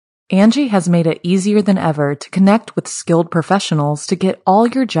Angie has made it easier than ever to connect with skilled professionals to get all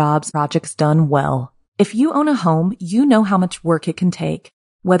your jobs projects done well. If you own a home, you know how much work it can take,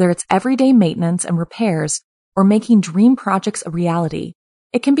 whether it's everyday maintenance and repairs or making dream projects a reality.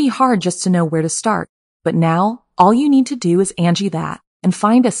 It can be hard just to know where to start, but now all you need to do is Angie that and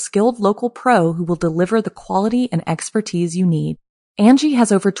find a skilled local pro who will deliver the quality and expertise you need. Angie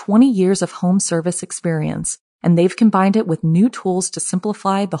has over 20 years of home service experience, and they've combined it with new tools to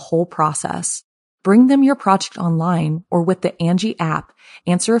simplify the whole process. Bring them your project online or with the Angie app,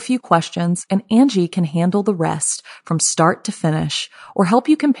 answer a few questions, and Angie can handle the rest from start to finish or help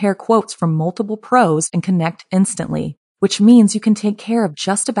you compare quotes from multiple pros and connect instantly, which means you can take care of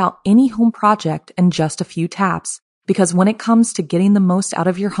just about any home project in just a few taps. Because when it comes to getting the most out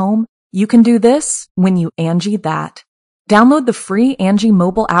of your home, you can do this when you Angie that. Download the free Angie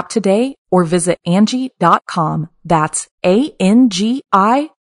mobile app today or visit Angie.com. That's ANGI.com.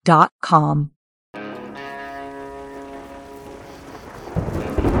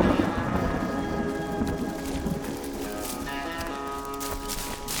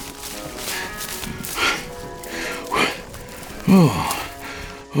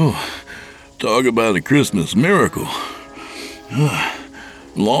 Talk about a Christmas miracle.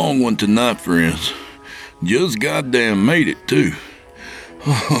 Long one tonight, friends. Just goddamn made it, too.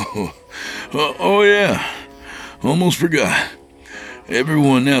 Oh, yeah. Almost forgot.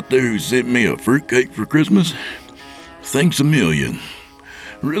 Everyone out there who sent me a fruitcake for Christmas, thanks a million.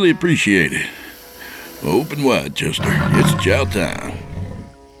 Really appreciate it. Open wide, Chester. It's chow time.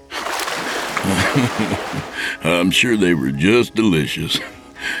 I'm sure they were just delicious.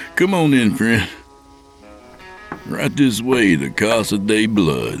 Come on in, friend. Right this way, the Casa de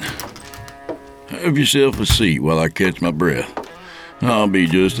Blood. Have yourself a seat while I catch my breath. I'll be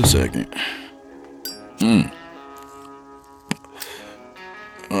just a second.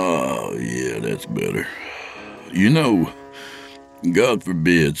 Oh, yeah, that's better. You know, God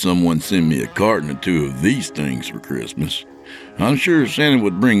forbid someone send me a carton or two of these things for Christmas. I'm sure Santa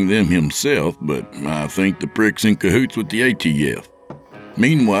would bring them himself, but I think the prick's in cahoots with the ATF.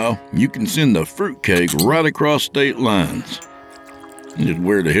 Meanwhile, you can send a fruitcake right across state lines. Just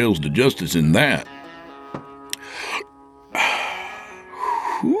where the hell's the justice in that?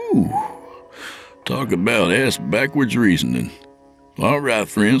 Whew. Talk about ass-backwards reasoning. All right,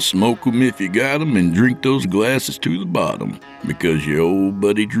 friends, smoke 'em if you got 'em and drink those glasses to the bottom, because your old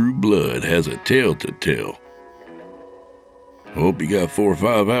buddy Drew Blood has a tale to tell. Hope you got 4 or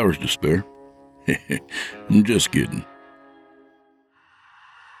 5 hours to spare. I'm just kidding.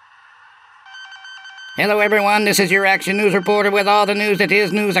 Hello everyone, this is your Action News reporter with all the news that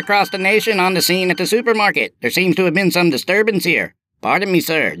is news across the nation on the scene at the supermarket. There seems to have been some disturbance here. Pardon me,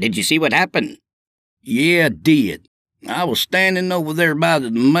 sir, did you see what happened? Yeah, I did. I was standing over there by the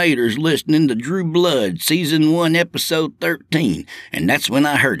tomatoes listening to Drew Blood, Season 1, Episode 13, and that's when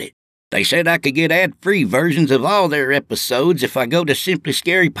I heard it. They said I could get ad-free versions of all their episodes if I go to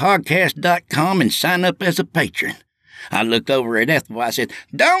simplyscarypodcast.com and sign up as a patron. I looked over at Ethel. I said,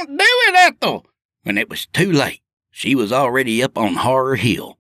 "Don't do it, Ethel!" When it was too late. She was already up on Horror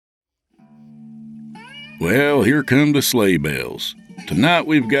Hill. Well, here come the sleigh bells. Tonight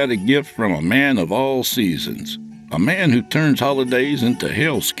we've got a gift from a man of all seasons. A man who turns holidays into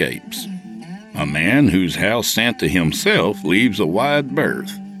hellscapes. A man whose house Santa himself leaves a wide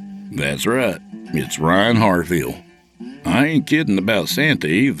berth. That's right, it's Ryan Harfield. I ain't kidding about Santa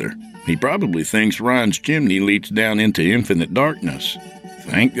either. He probably thinks Ryan's chimney leads down into infinite darkness.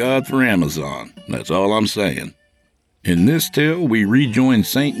 Thank God for Amazon, that's all I'm saying. In this tale, we rejoin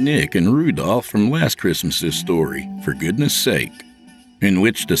St. Nick and Rudolph from last Christmas's story, For Goodness Sake, in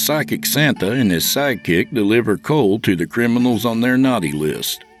which the psychic Santa and his sidekick deliver coal to the criminals on their naughty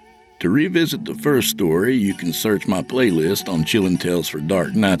list. To revisit the first story, you can search my playlist on Chillin' Tales for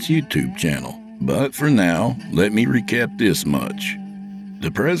Dark Nights YouTube channel. But for now, let me recap this much.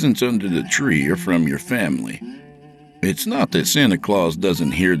 The presents under the tree are from your family. It's not that Santa Claus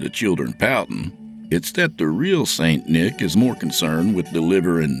doesn't hear the children pouting. It's that the real St. Nick is more concerned with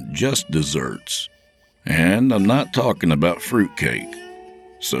delivering just desserts. And I'm not talking about fruitcake.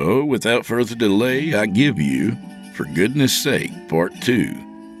 So, without further delay, I give you, For Goodness Sake, Part 2,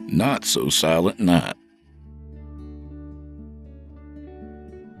 Not So Silent Night.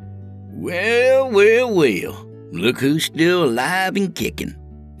 Well, look who's still alive and kicking.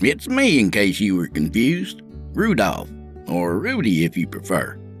 It's me, in case you were confused. Rudolph, or Rudy if you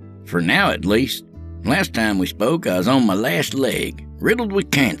prefer. For now, at least. Last time we spoke, I was on my last leg, riddled with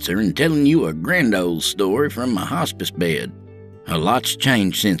cancer and telling you a grand old story from my hospice bed. A lot's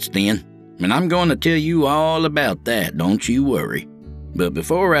changed since then, and I'm going to tell you all about that, don't you worry. But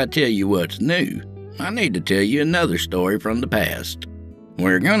before I tell you what's new, I need to tell you another story from the past.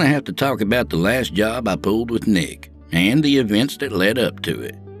 We're gonna have to talk about the last job I pulled with Nick, and the events that led up to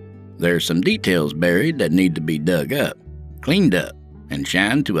it. There's some details buried that need to be dug up, cleaned up, and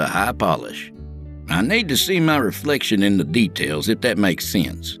shined to a high polish. I need to see my reflection in the details, if that makes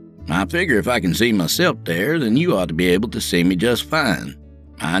sense. I figure if I can see myself there, then you ought to be able to see me just fine.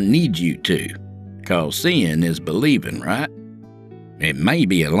 I need you to, 'cause seeing is believing, right? It may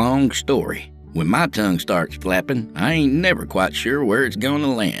be a long story. When my tongue starts flapping, I ain't never quite sure where it's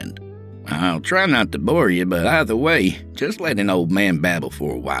gonna land. I'll try not to bore you, but either way, just let an old man babble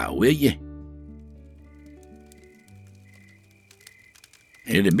for a while, will you?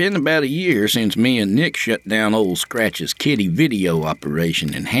 It had been about a year since me and Nick shut down old Scratch's kitty video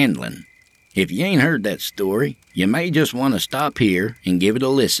operation and handling. If you ain't heard that story, you may just want to stop here and give it a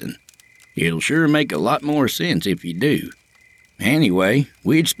listen. It'll sure make a lot more sense if you do. Anyway,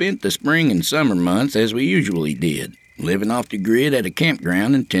 we'd spent the spring and summer months as we usually did, living off the grid at a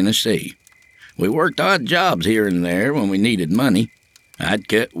campground in Tennessee. We worked odd jobs here and there when we needed money. I'd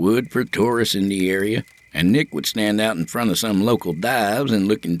cut wood for tourists in the area, and Nick would stand out in front of some local dives and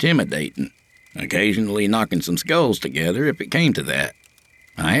look intimidating, occasionally knocking some skulls together if it came to that.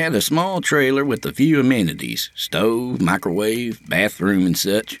 I had a small trailer with a few amenities, stove, microwave, bathroom, and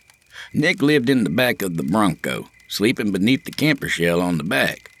such. Nick lived in the back of the Bronco, sleeping beneath the camper shell on the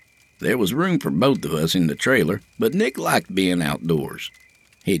back. There was room for both of us in the trailer, but Nick liked being outdoors.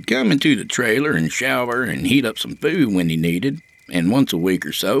 He'd come into the trailer and shower and heat up some food when he needed, and once a week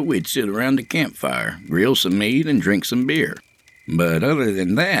or so we'd sit around the campfire, grill some meat, and drink some beer. But other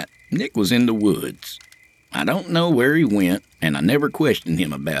than that, Nick was in the woods. I don't know where he went, and I never questioned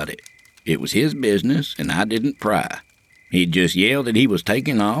him about it. It was his business, and I didn't pry. He'd just yell that he was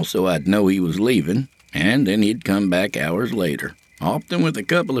taking off so I'd know he was leaving, and then he'd come back hours later, often with a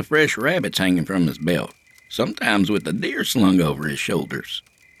couple of fresh rabbits hanging from his belt, sometimes with a deer slung over his shoulders.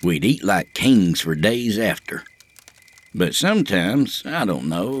 We'd eat like kings for days after. But sometimes, I don't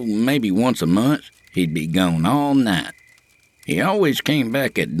know, maybe once a month, he'd be gone all night. He always came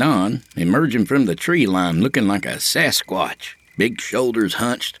back at dawn, emerging from the tree line looking like a Sasquatch, big shoulders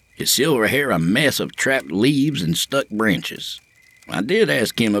hunched, his silver hair a mess of trapped leaves and stuck branches. I did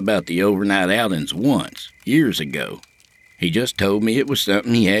ask him about the overnight outings once, years ago. He just told me it was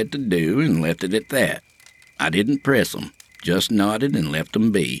something he had to do and left it at that. I didn't press him, just nodded and left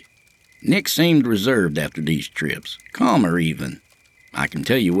him be. Nick seemed reserved after these trips, calmer even. I can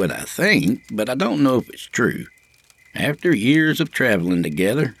tell you what I think, but I don't know if it's true. After years of traveling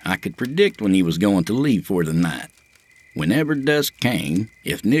together, I could predict when he was going to leave for the night. Whenever dusk came,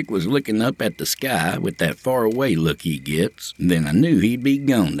 if Nick was looking up at the sky with that far-away look he gets, then I knew he'd be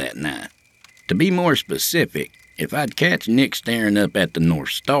gone that night. To be more specific, if I'd catch Nick staring up at the North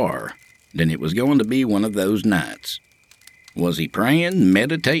Star, then it was going to be one of those nights. Was he praying,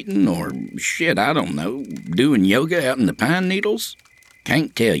 meditating, or shit, I don't know, doing yoga out in the pine needles?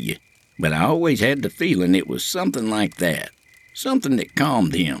 Can't tell you, but I always had the feeling it was something like that. Something that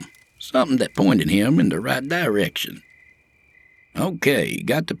calmed him, something that pointed him in the right direction. Okay,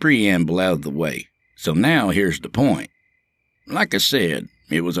 got the preamble out of the way, so now here's the point. Like I said,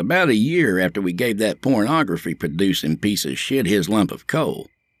 it was about a year after we gave that pornography-producing piece of shit his lump of coal,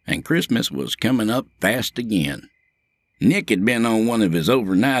 and Christmas was coming up fast again. Nick had been on one of his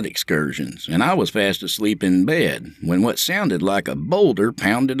overnight excursions, and I was fast asleep in bed when what sounded like a boulder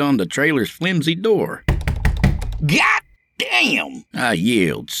pounded on the trailer's flimsy door. God damn! I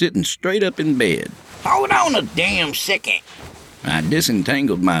yelled, sitting straight up in bed. Hold on a damn second. I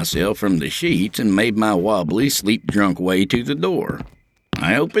disentangled myself from the sheets and made my wobbly, sleep-drunk way to the door.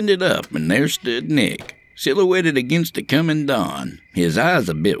 I opened it up, and there stood Nick, silhouetted against the coming dawn, his eyes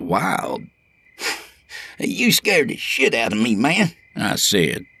a bit wild. You scared the shit out of me, man, I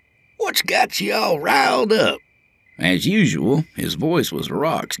said. What's got you all riled up? As usual, his voice was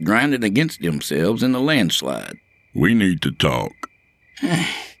rocks grinding against themselves in the landslide. We need to talk.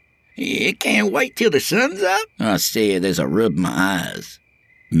 You can't wait till the sun's up? I said as I rubbed my eyes.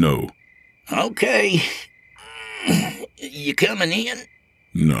 No. Okay. You coming in?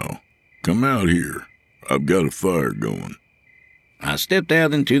 No. Come out here. I've got a fire going. I stepped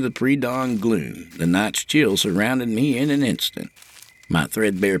out into the pre-dawn gloom. The night's chill surrounded me in an instant. My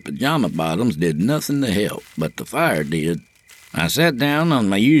threadbare pajama bottoms did nothing to help, but the fire did. I sat down on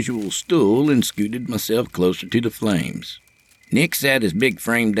my usual stool and scooted myself closer to the flames. Nick sat his big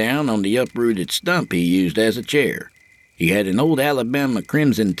frame down on the uprooted stump he used as a chair. He had an old Alabama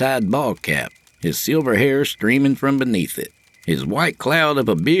crimson-tide ball cap, his silver hair streaming from beneath it. His white cloud of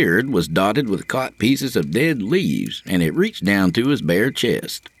a beard was dotted with caught pieces of dead leaves, and it reached down to his bare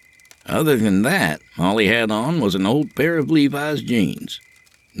chest. Other than that, all he had on was an old pair of Levi's jeans.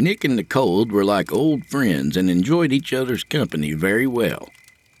 Nick and the cold were like old friends and enjoyed each other's company very well.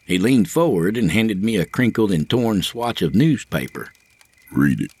 He leaned forward and handed me a crinkled and torn swatch of newspaper.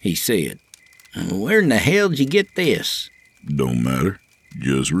 "Read it," he said. "Where in the hell did you get this?" "Don't matter.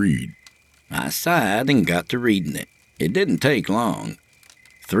 Just read." I sighed and got to reading it. It didn't take long.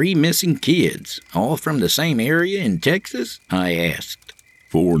 3 missing kids, all from the same area in Texas? I asked.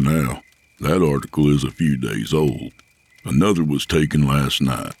 4 now. That article is a few days old. Another was taken last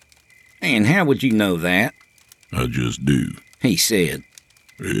night. And how would you know that? I just do, he said.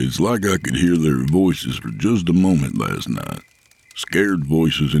 It's like I could hear their voices for just a moment last night. Scared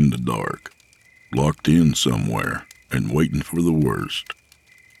voices in the dark. Locked in somewhere and waiting for the worst.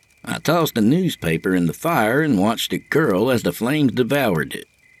 I tossed the newspaper in the fire and watched it curl as the flames devoured it.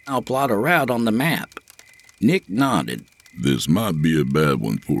 I'll plot a route on the map. Nick nodded. This might be a bad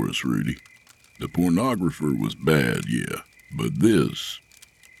one for us, Rudy. The pornographer was bad, yeah, but this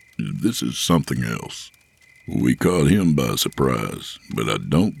is something else. We caught him by surprise, but I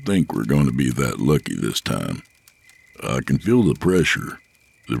don't think we're going to be that lucky this time. I can feel the pressure,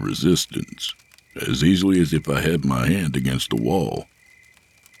 the resistance, as easily as if I had my hand against a wall.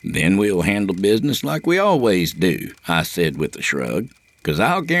 Then we'll handle business like we always do, I said with a shrug, 'cause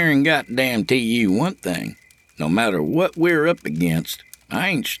I'll guarantee you one thing. No matter what we're up against, I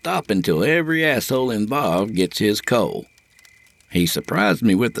ain't stopping till every asshole involved gets his coal. He surprised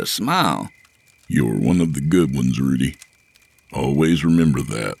me with a smile. You're one of the good ones, Rudy. Always remember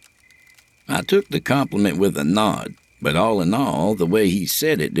that. I took the compliment with a nod, but all in all, the way he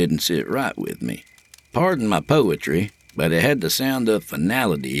said it didn't sit right with me. Pardon my poetry, but it had the sound of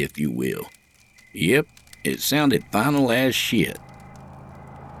finality, if you will. Yep, it sounded final as shit.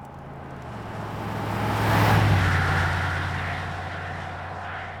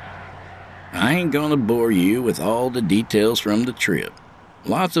 I ain't gonna bore you with all the details from the trip.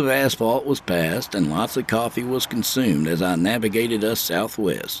 Lots of asphalt was passed and lots of coffee was consumed as I navigated us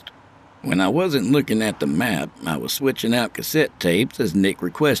southwest. When I wasn't looking at the map, I was switching out cassette tapes as Nick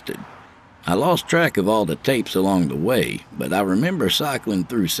requested. I lost track of all the tapes along the way, but I remember cycling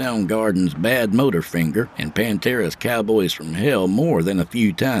through Soundgarden's Bad Motorfinger and Pantera's Cowboys from Hell more than a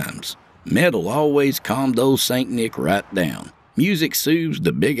few times. Metal always calmed old St. Nick right down. Music soothes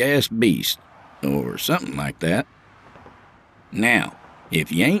the big-ass beast, or something like that. Now,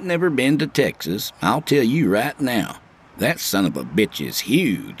 if you ain't never been to Texas, I'll tell you right now, that son of a bitch is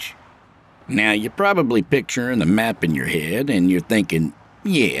huge. Now, you're probably picturing the map in your head, and you're thinking,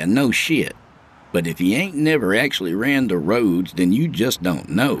 yeah, no shit. But if you ain't never actually ran the roads, then you just don't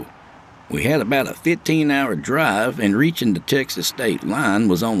know. We had about a 15-hour drive, and reaching the Texas state line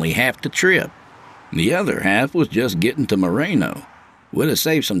was only half the trip. The other half was just getting to Moreno. Would have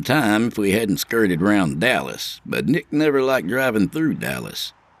saved some time if we hadn't skirted around Dallas, but Nick never liked driving through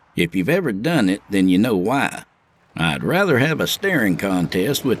Dallas. If you've ever done it, then you know why. I'd rather have a staring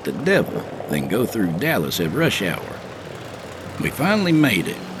contest with the devil than go through Dallas at rush hour. We finally made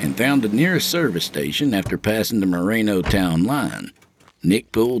it and found the nearest service station after passing the Moreno town line.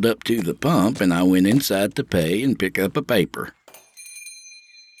 Nick pulled up to the pump and I went inside to pay and pick up a paper.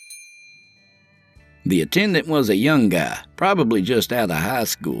 The attendant was a young guy, probably just out of high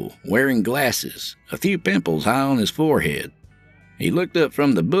school, wearing glasses, a few pimples high on his forehead. He looked up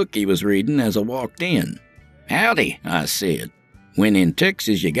from the book he was reading as I walked in. "Howdy," I said. When in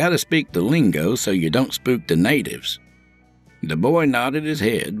Texas, you gotta speak the lingo so you don't spook the natives. The boy nodded his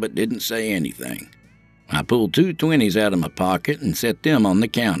head but didn't say anything. I pulled 2 20s out of my pocket and set them on the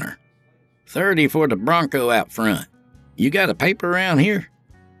counter. 30 for the Bronco out front. You got a paper around here?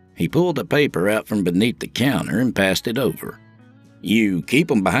 He pulled a paper out from beneath the counter and passed it over. You keep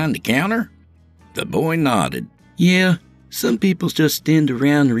 'em behind the counter? The boy nodded. Yeah, some people just stand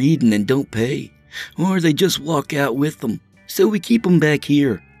around reading and don't pay. Or they just walk out with them. So we keep 'em back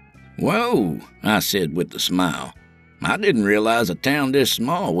here. Whoa, I said with a smile. I didn't realize a town this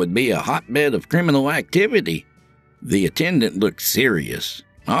small would be a hotbed of criminal activity. The attendant looked serious,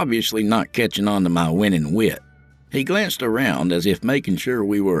 obviously not catching on to my winning wit. He glanced around as if making sure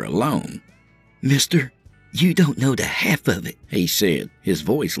we were alone. Mister, you don't know the half of it, he said, his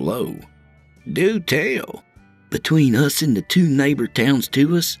voice low. Do tell. Between us and the 2 neighbor towns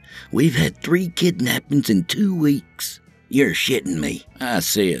to us, we've had 3 kidnappings in 2 weeks. You're shitting me, I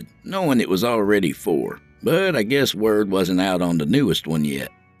said, knowing it was already 4, but I guess word wasn't out on the newest one yet.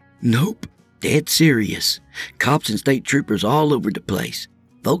 Nope, dead serious. Cops and state troopers all over the place.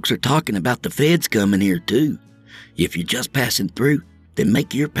 Folks are talking about the feds coming here too. If you're just passing through, then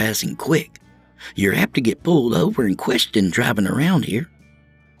make your passing quick. You're apt to get pulled over and questioned driving around here."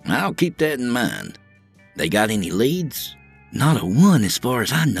 "I'll keep that in mind." "They got any leads?" "Not a one as far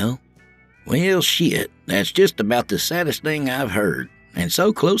as I know." "Well, shit, that's just about the saddest thing I've heard, and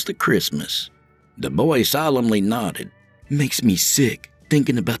so close to Christmas." The boy solemnly nodded. "Makes me sick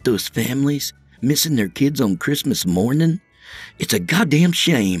thinking about those families missing their kids on Christmas morning. It's a goddamn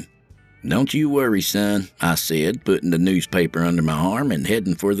shame." "Don't you worry, son," I said, putting the newspaper under my arm and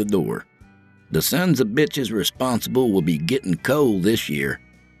heading for the door. "The sons of bitches responsible will be getting cold this year.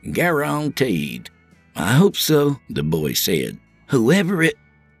 Guaranteed." "I hope so," the boy said. "Whoever it...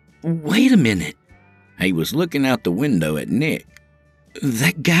 Wait a minute." He was looking out the window at Nick.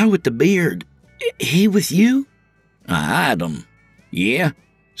 "That guy with the beard, he with you?" I eyed him. "Yeah,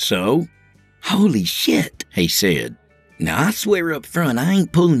 so?" "Holy shit," he said. "Now I swear up front I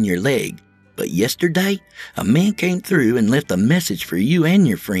ain't pulling your leg, but yesterday a man came through and left a message for you and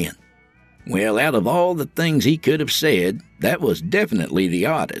your friend." Well, out of all the things he could have said, that was definitely the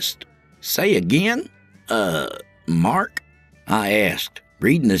oddest. "Say again? Mark?" I asked,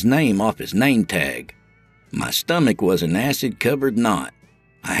 reading his name off his name tag. My stomach was an acid-covered knot.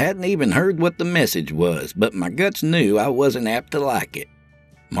 I hadn't even heard what the message was, but my guts knew I wasn't apt to like it.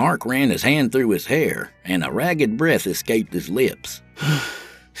 Mark ran his hand through his hair, and a ragged breath escaped his lips.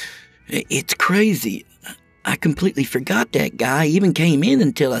 "It's crazy. I completely forgot that guy even came in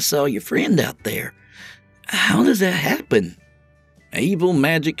until I saw your friend out there. How does that happen?" Evil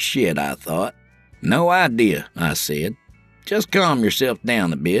magic shit, I thought. "No idea," I said. "Just calm yourself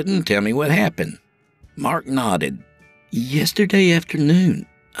down a bit and tell me what happened." Mark nodded. "Yesterday afternoon,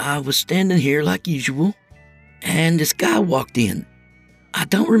 I was standing here like usual, and this guy walked in. I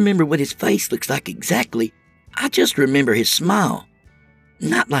don't remember what his face looks like exactly. I just remember his smile.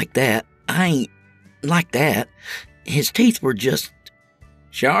 Not like that. I ain't like that. His teeth were just..."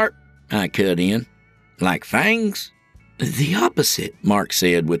 "Sharp?" I cut in. "Like fangs?" "The opposite," Mark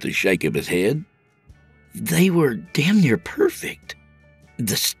said with a shake of his head. "They were damn near perfect.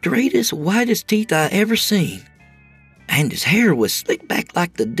 The straightest, whitest teeth I ever seen. And his hair was slicked back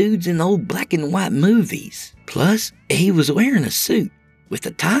like the dudes in old black and white movies. Plus, he was wearing a suit, with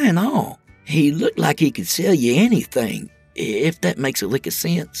a tie and all. He looked like he could sell you anything, if that makes a lick of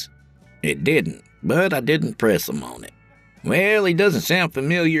sense." It didn't, but I didn't press him on it. "Well, he doesn't sound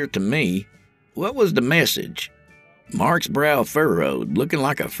familiar to me. What was the message?" Mark's brow furrowed, looking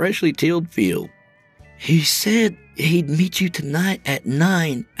like a freshly tilled field. "He said he'd meet you tonight at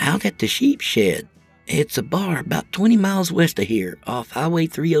 9 out at the sheep shed. It's a bar about 20 miles west of here, off Highway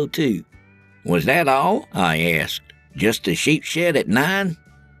 302. "Was that all?" I asked. "Just the sheep shed at 9?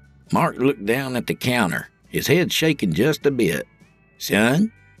 Mark looked down at the counter, his head shaking just a bit.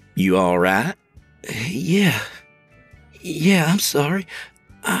 "Son, you all right?" Yeah, I'm sorry.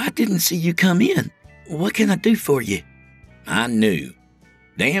 I didn't see you come in. What can I do for you?" I knew.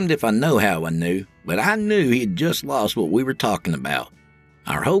 Damned if I know how I knew, but I knew he'd just lost what we were talking about.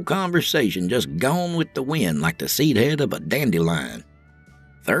 Our whole conversation just gone with the wind like the seed head of a dandelion.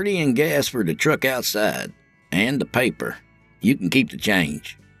 30 in gas for the truck outside, and the paper. You can keep the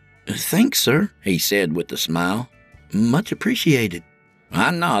change." "Thanks, sir," he said with a smile. "Much appreciated."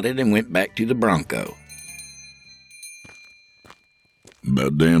 I nodded and went back to the Bronco.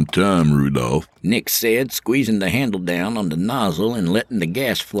 "About damn time, Rudolph," Nick said, squeezing the handle down on the nozzle and letting the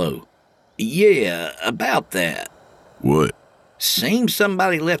gas flow. "Yeah, about that. "What? Seems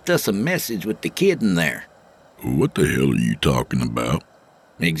somebody left us a message with the kid in there." What the hell are you talking about?"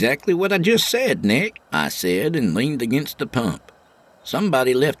 "Exactly what I just said, Nick," I said and leaned against the pump.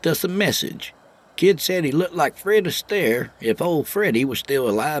 "Somebody left us a message. Kid said he looked like Fred Astaire if old Freddy was still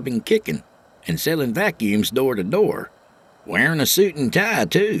alive and kicking, and selling vacuums door to door. Wearing a suit and tie,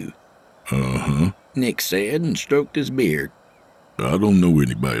 too." "Uh-huh," Nick said and stroked his beard. "I don't know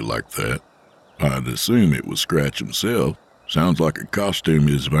anybody like that. I'd assume it was Scratch himself. Sounds like a costume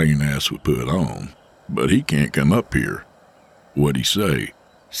his vain ass would put on. But he can't come up here. What'd he say?"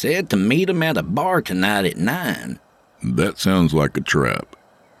 Said to meet him at a bar tonight at 9. "That sounds like a trap."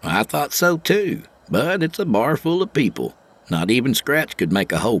 I thought so too, but it's a bar full of people. Not even Scratch could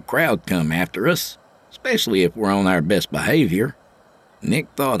make a whole crowd come after us, especially if we're on our best behavior. Nick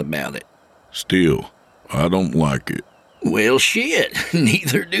thought about it. "Still, I don't like it." "Well, shit,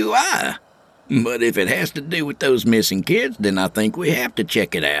 neither do I. But if it has to do with those missing kids, then I think we have to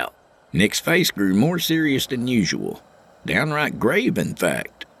check it out." Nick's face grew more serious than usual. Downright grave, in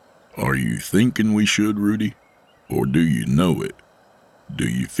fact. "Are you thinking we should, Rudy? Or do you know it? Do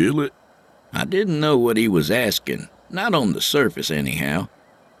you feel it?" I didn't know what he was asking, not on the surface anyhow.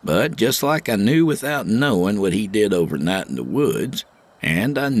 But just like I knew without knowing what he did overnight in the woods,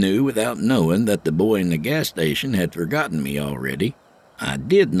 and I knew without knowing that the boy in the gas station had forgotten me already, I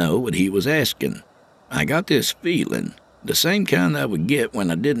did know what he was asking. I got this feeling, the same kind I would get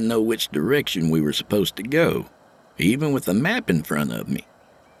when I didn't know which direction we were supposed to go, even with a map in front of me.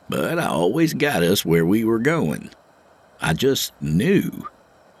 But I always got us where we were going. I just knew.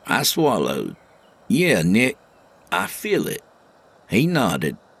 I swallowed. "Yeah, Nick, I feel it." He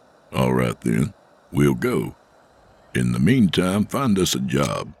nodded. All right then, we'll go. In the meantime, find us a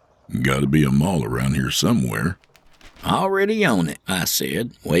job. Gotta be a mall around here somewhere. "Already on it," I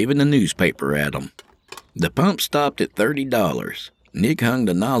said, waving the newspaper at him. The pump stopped at $30. Nick hung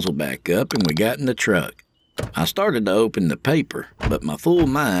the nozzle back up and we got in the truck. I started to open the paper, but my full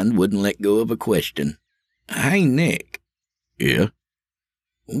mind wouldn't let go of a question. "Hey, Nick." Yeah?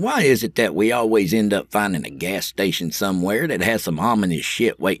 "Why is it that we always end up finding a gas station somewhere that has some ominous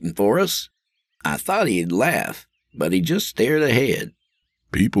shit waiting for us?" I thought he'd laugh, but he just stared ahead.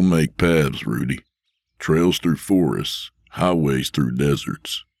 People make paths, Rudy. Trails through forests, highways through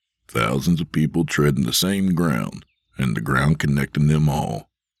deserts. Thousands of people treading the same ground, and the ground connecting them all.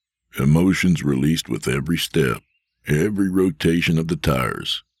 Emotions released with every step, every rotation of the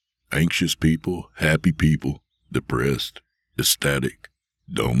tires. Anxious people, happy people, depressed, ecstatic,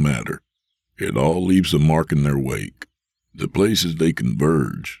 don't matter. It all leaves a mark in their wake. The places they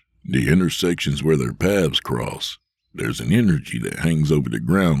converge, the intersections where their paths cross, there's an energy that hangs over the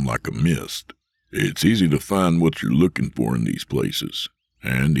ground like a mist. It's easy to find what you're looking for in these places,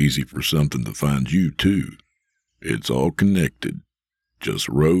 and easy for something to find you too. It's all connected. Just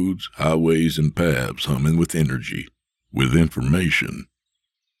roads, highways, and paths humming with energy, with information.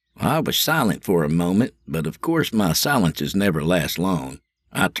 I was silent for a moment, but of course my silences never last long.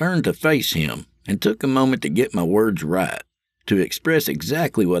 I turned to face him and took a moment to get my words right, to express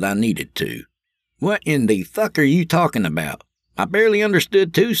exactly what I needed to. "What in the fuck are you talking about? I barely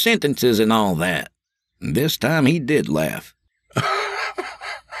understood 2 sentences and all that." This time he did laugh.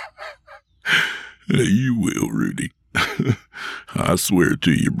 You will, Rudy. I swear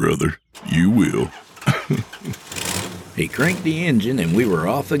to you, brother, you will. He cranked the engine and we were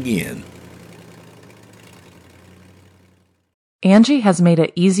off again. Angie has made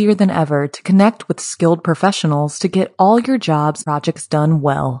it easier than ever to connect with skilled professionals to get all your jobs projects done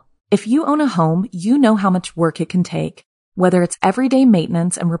well. If you own a home, you know how much work it can take, whether it's everyday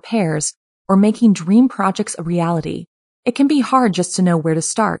maintenance and repairs or making dream projects a reality. It can be hard just to know where to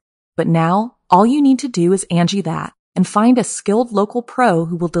start, but now all you need to do is Angie that and find a skilled local pro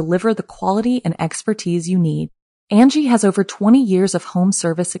who will deliver the quality and expertise you need. Angie has over 20 years of home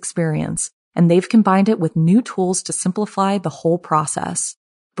service experience, and they've combined it with new tools to simplify the whole process.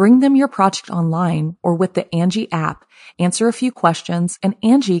 Bring them your project online or with the Angie app, answer a few questions, and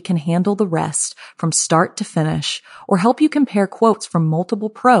Angie can handle the rest from start to finish or help you compare quotes from multiple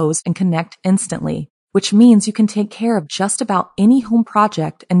pros and connect instantly, which means you can take care of just about any home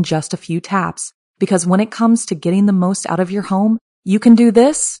project in just a few taps. Because when it comes to getting the most out of your home, you can do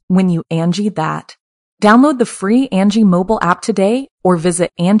this when you Angie that. Download the free Angie mobile app today or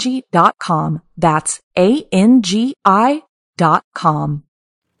visit Angie.com. That's ANGI.com.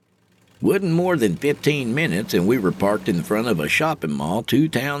 Wasn't more than 15 minutes and we were parked in front of a shopping mall 2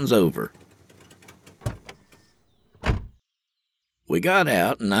 towns over. We got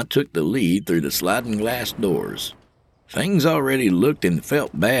out and I took the lead through the sliding glass doors. Things already looked and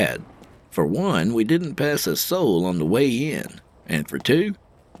felt bad. For one, we didn't pass a soul on the way in. And for two,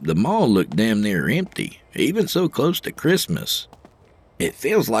 the mall looked damn near empty, even so close to Christmas. It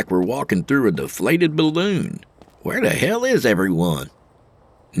feels like we're walking through a deflated balloon. Where the hell is everyone?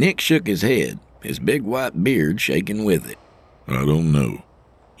 Nick shook his head, his big white beard shaking with it. I don't know.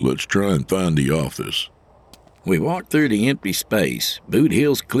 Let's try and find the office. We walked through the empty space, boot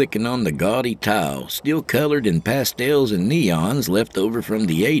heels clicking on the gaudy tile, still colored in pastels and neons left over from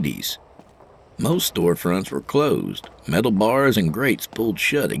the 80s. Most storefronts were closed, metal bars and grates pulled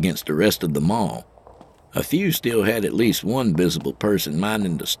shut against the rest of the mall. A few still had at least one visible person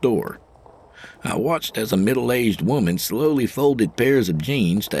minding the store. I watched as a middle-aged woman slowly folded pairs of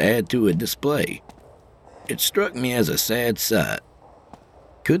jeans to add to a display. It struck me as a sad sight.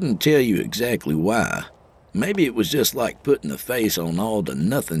 Couldn't tell you exactly why. Maybe it was just like putting a face on all the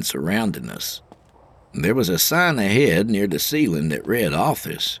nothing surrounding us. There was a sign ahead near the ceiling that read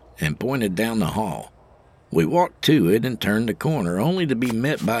 "Office" and pointed down the hall. We walked to it and turned the corner only to be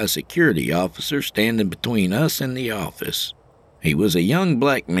met by a security officer standing between us and the office. He was a young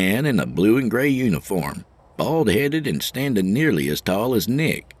black man in a blue and gray uniform, bald-headed and standing nearly as tall as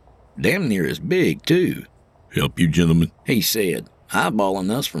Nick. Damn near as big, too. Help you, gentlemen? He said.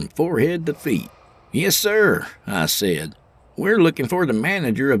 eyeballing us from forehead to feet. "Yes, sir," I said. "We're looking for the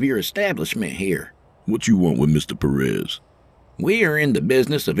manager of your establishment here." What you want with Mr. Perez? "We are in the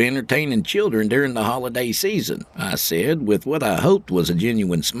business of entertaining children during the holiday season," I said, with what I hoped was a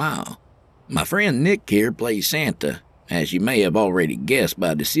genuine smile. "My friend Nick here plays Santa, as you may have already guessed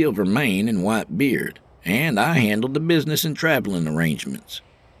by the silver mane and white beard, and I handle the business and traveling arrangements.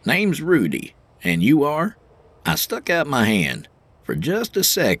 Name's Rudy, and you are?" I stuck out my hand. For just a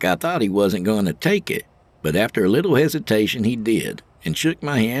sec I thought he wasn't going to take it, but after a little hesitation he did, and shook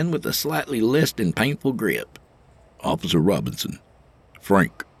my hand with a slightly less than painful grip. Officer Robinson.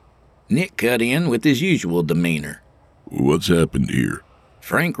 Frank. Nick cut in with his usual demeanor. What's happened here?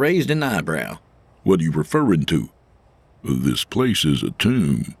 Frank raised an eyebrow. What are you referring to? This place is a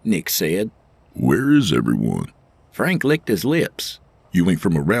tomb, Nick said. Where is everyone? Frank licked his lips. You ain't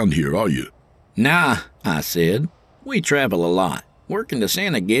from around here, are you? Nah, I said. We travel a lot, working the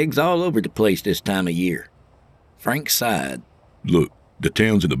Santa gigs all over the place this time of year. Frank sighed. Look, the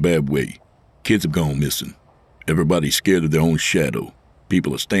town's in a bad way. Kids have gone missing. Everybody's scared of their own shadow.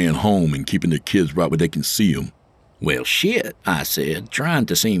 People are staying home and keeping their kids right where they can see them. Well, shit, I said, trying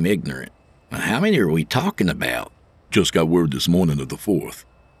to seem ignorant. How many are we talking about? Just got word this morning of the fourth.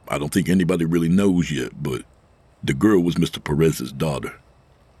 I don't think anybody really knows yet, but the girl was Mr. Perez's daughter.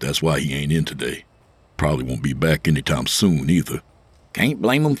 That's why he ain't in today. Probably won't be back anytime soon either. Can't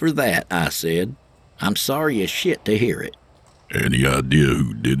blame him for that, I said. I'm sorry as shit to hear it. Any idea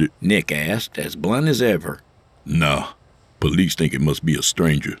who did it? Nick asked, as blunt as ever. Nah. Police think it must be a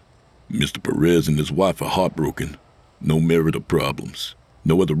stranger. Mr. Perez and his wife are heartbroken. No marital problems.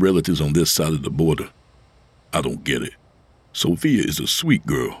 No other relatives on this side of the border. I don't get it. Sophia is a sweet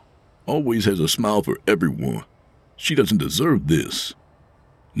girl. Always has a smile for everyone. She doesn't deserve this.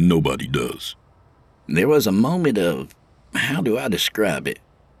 Nobody does. There was a moment of, how do I describe it?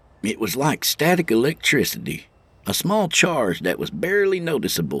 It was like static electricity. A small charge that was barely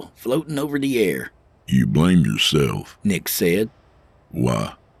noticeable, floating over the air. You blame yourself, Nick said.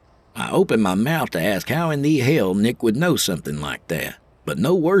 Why? I opened my mouth to ask how in the hell Nick would know something like that, but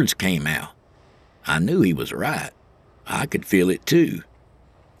no words came out. I knew he was right. I could feel it too.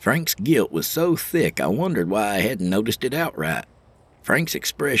 Frank's guilt was so thick I wondered why I hadn't noticed it outright. Frank's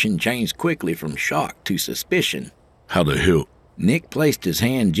expression changed quickly from shock to suspicion. How the hell? Nick placed his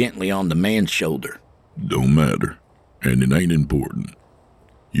hand gently on the man's shoulder. Don't matter, and it ain't important.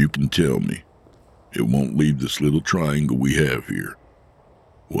 You can tell me. It won't leave this little triangle we have here.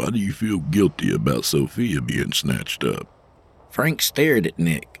 Why do you feel guilty about Sophia being snatched up? Frank stared at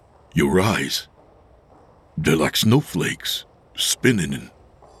Nick. Your eyes. They're like snowflakes, spinning and...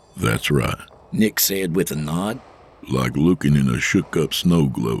 That's right, Nick said with a nod. Like looking in a shook-up snow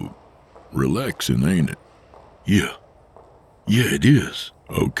globe. Relaxing, ain't it? Yeah, it is.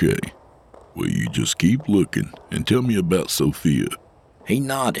 Okay. Well, you just keep looking and tell me about Sophia. He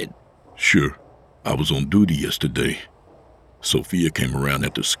nodded. Sure. I was on duty yesterday. Sophia came around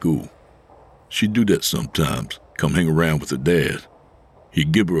after school. She'd do that sometimes, come hang around with her dad.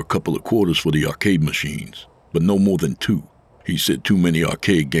 He'd give her a couple of quarters for the arcade machines, but no more than 2. He said too many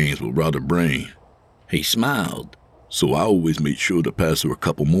arcade games would rot her brain. He smiled. So I always made sure to pass her a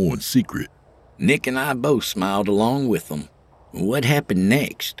couple more in secret. Nick and I both smiled along with him. What happened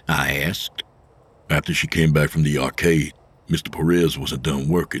next? I asked. After she came back from the arcade, Mr. Perez wasn't done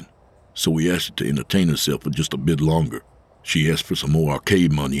working, so he asked her to entertain herself for just a bit longer. She asked for some more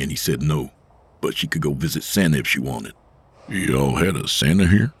arcade money and he said no, but she could go visit Santa if she wanted. Y'all had a Santa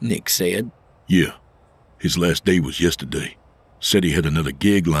here? Nick said. Yeah. His last day was yesterday. Said he had another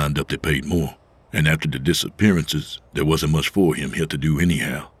gig lined up that paid more. And after the disappearances, there wasn't much for him here to do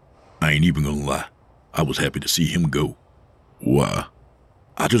anyhow. I ain't even gonna lie. I was happy to see him go. Why?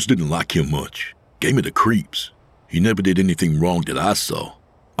 I just didn't like him much. Gave me the creeps. He never did anything wrong that I saw.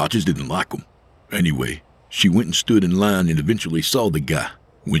 I just didn't like him. Anyway, she went and stood in line and eventually saw the guy.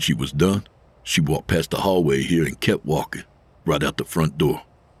 When she was done, she walked past the hallway here and kept walking, right out the front door.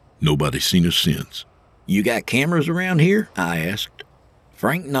 Nobody's seen her since. You got cameras around here? I asked.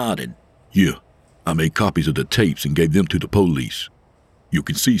 Frank nodded. Yeah. I made copies of the tapes and gave them to the police. You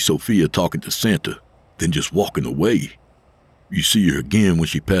can see Sophia talking to Santa, then just walking away. You see her again when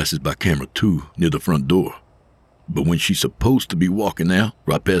she passes by camera 2 near the front door. But when she's supposed to be walking out,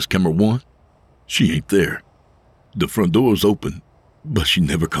 right past camera 1, she ain't there. The front door's open, but she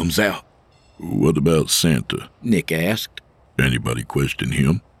never comes out. What about Santa? Nick asked. Anybody question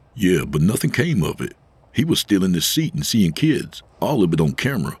him? Yeah, but nothing came of it. He was still in his seat and seeing kids, all of it on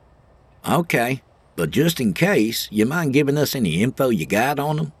camera. Okay. But just in case, you mind giving us any info you got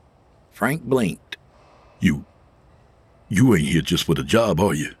on him? Frank blinked. You You ain't here just for the job,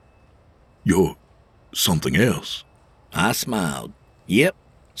 are you? You're something else. I smiled. Yep,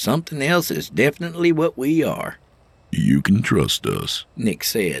 something else is definitely what we are. You can trust us, Nick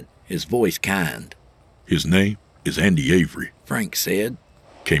said, his voice kind. His name is Andy Avery, Frank said.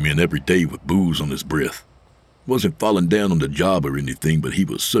 Came in every day with booze on his breath. Wasn't falling down on the job or anything, but he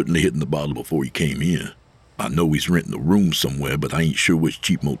was certainly hitting the bottle before he came in. I know he's renting a room somewhere, but I ain't sure which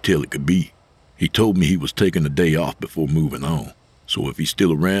cheap motel it could be. He told me he was taking a day off before moving on, so if he's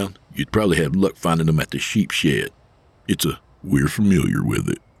still around, you'd probably have luck finding him at the sheep shed. We're familiar with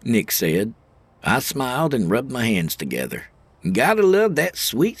it, Nick said. I smiled and rubbed my hands together. Gotta love that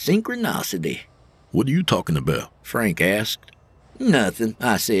sweet synchronicity. What are you talking about? Frank asked. Nothing,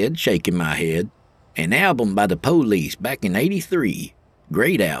 I said, shaking my head. An album by the Police back in '83.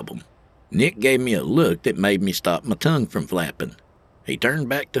 Great album. Nick gave me a look that made me stop my tongue from flapping. He turned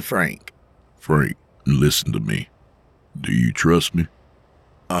back to Frank. Frank, listen to me. Do you trust me?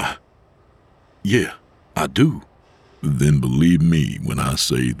 Yeah, I do. Then believe me when I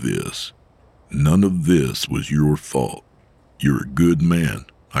say this. None of this was your fault. You're a good man.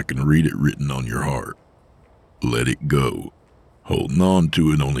 I can read it written on your heart. Let it go. Holding on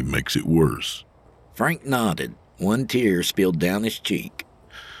to it only makes it worse. Frank nodded. One tear spilled down his cheek.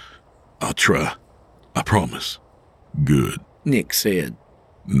 I'll try. I promise. Good. Nick said.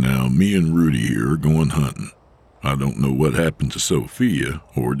 Now, me and Rudy here are going hunting. I don't know what happened to Sophia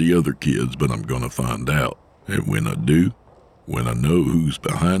or the other kids, but I'm gonna find out. And when I do, when I know who's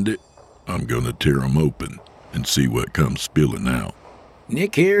behind it, I'm gonna tear 'em open and see what comes spilling out.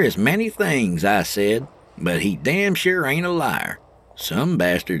 Nick here is many things, I said, but he damn sure ain't a liar. Some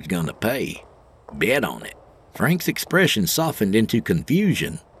bastard's gonna pay. Bet on it. Frank's expression softened into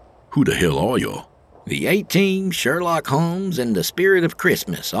confusion. Who the hell are y'all? The A-Team, Sherlock Holmes, and the Spirit of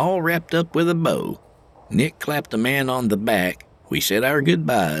Christmas, all wrapped up with a bow. Nick clapped the man on the back. We said our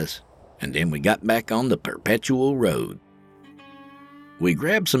goodbyes, and then we got back on the perpetual road. We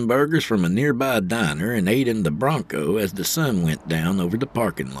grabbed some burgers from a nearby diner and ate in the Bronco as the sun went down over the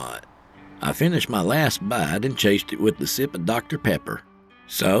parking lot. I finished my last bite and chased it with the sip of Dr. Pepper.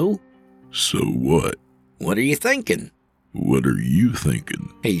 So? So what? What are you thinking? What are you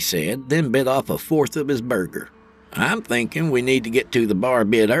thinking? He said, then bit off a fourth of his burger. I'm thinking we need to get to the bar a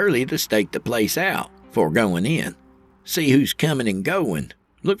bit early to stake the place out before going in. See who's coming and going.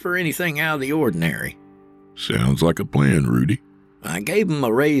 Look for anything out of the ordinary. Sounds like a plan, Rudy. I gave him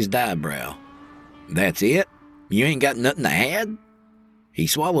a raised eyebrow. That's it? You ain't got nothing to add? He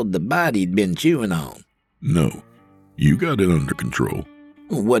swallowed the bite he'd been chewing on. No, you got it under control.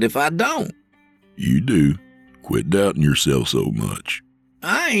 What if I don't? You do. Quit doubting yourself so much.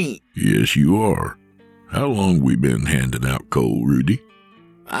 I ain't. Yes, you are. How long we been handing out coal, Rudy?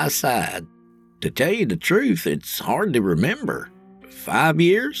 I sighed. To tell you the truth, it's hard to remember. 5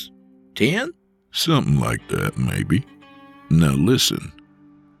 years? 10? Something like that, maybe. Now listen,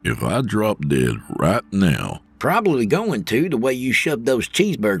 if I drop dead right now... Probably going to, the way you shoved those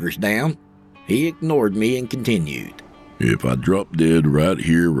cheeseburgers down. He ignored me and continued. If I drop dead right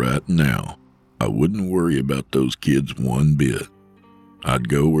here, right now, I wouldn't worry about those kids one bit. I'd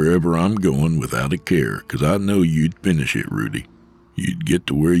go wherever I'm going without a care, 'cause I know you'd finish it, Rudy. You'd get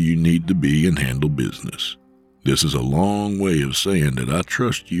to where you need to be and handle business. This is a long way of saying that I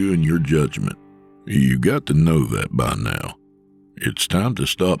trust you and your judgment. You got to know that by now. It's time to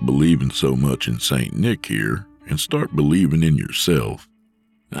stop believing so much in St. Nick here and start believing in yourself.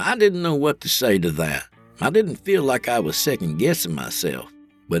 I didn't know what to say to that. I didn't feel like I was second-guessing myself.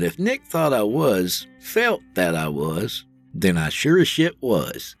 But if Nick thought I was, felt that I was, then I sure as shit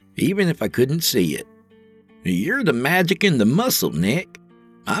was, even if I couldn't see it. You're the magic in the muscle, Nick.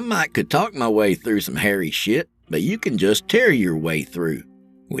 I might could talk my way through some hairy shit, but you can just tear your way through.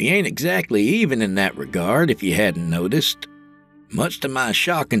 We ain't exactly even in that regard, if you hadn't noticed. Much to my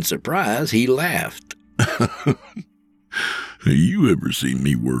shock and surprise, he laughed. You ever seen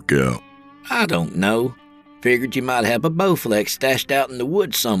me work out? I don't know. Figured you might have a Bowflex stashed out in the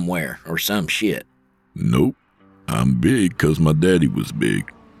woods somewhere, or some shit. Nope. I'm big 'cause my daddy was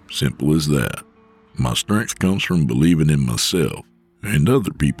big. Simple as that. My strength comes from believing in myself, and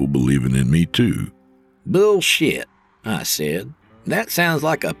other people believing in me too. Bullshit, I said. That sounds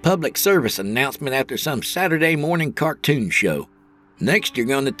like a public service announcement after some Saturday morning cartoon show. Next you're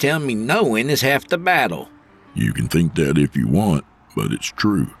going to tell me knowing is half the battle. You can think that if you want, but it's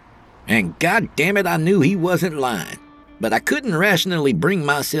true. And goddammit, I knew he wasn't lying. But I couldn't rationally bring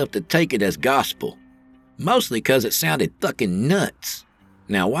myself to take it as gospel. Mostly 'cause it sounded fucking nuts.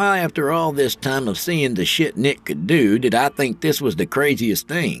 Now why, after all this time of seeing the shit Nick could do, did I think this was the craziest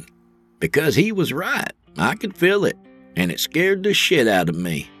thing? Because he was right. I could feel it. and it scared the shit out of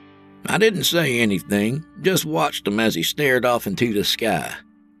me. I didn't say anything, just watched him as he stared off into the sky.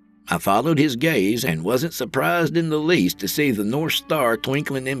 I followed his gaze and wasn't surprised in the least to see the North Star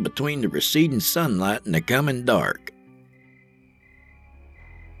twinkling in between the receding sunlight and the coming dark.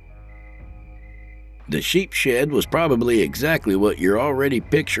 The sheep shed was probably exactly what you're already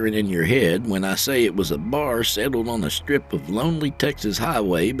picturing in your head when I say it was a bar settled on a strip of lonely Texas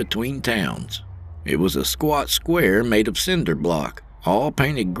highway between towns. It was a squat square made of cinder block, all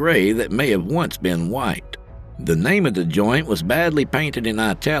painted gray that may have once been white. The name of the joint was badly painted in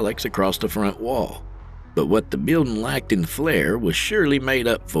italics across the front wall, but what the building lacked in flair was surely made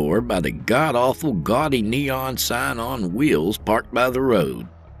up for by the god-awful gaudy neon sign on wheels parked by the road.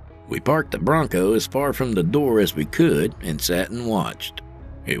 We parked the Bronco as far from the door as we could and sat and watched.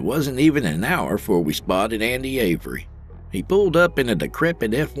 It wasn't even an hour before we spotted Andy Avery. He pulled up in a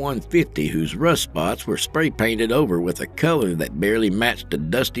decrepit F-150 whose rust spots were spray painted over with a color that barely matched a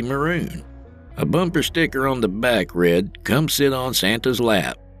dusty maroon. A bumper sticker on the back read, "Come sit on Santa's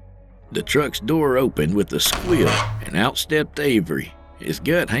lap." The truck's door opened with a squeal and out stepped Avery, his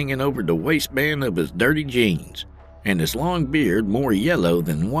gut hanging over the waistband of his dirty jeans, and his long beard, more yellow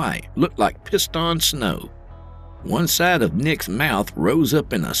than white, looked like piston snow. One side of Nick's mouth rose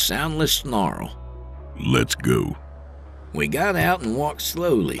up in a soundless snarl. "Let's go." We got out and walked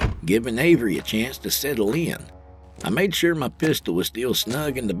slowly, giving Avery a chance to settle in. I made sure my pistol was still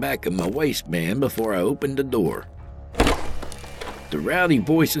snug in the back of my waistband before I opened the door. The rowdy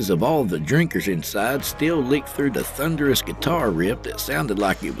voices of all the drinkers inside still leaked through the thunderous guitar riff that sounded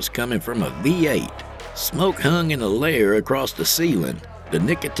like it was coming from a V8. Smoke hung in a layer across the ceiling, the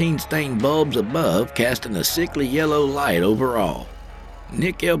nicotine-stained bulbs above casting a sickly yellow light over all.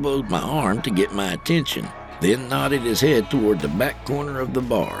 Nick elbowed my arm to get my attention, then nodded his head toward the back corner of the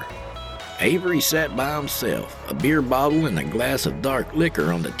bar. Avery sat by himself, a beer bottle and a glass of dark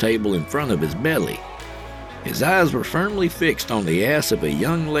liquor on the table in front of his belly. His eyes were firmly fixed on the ass of a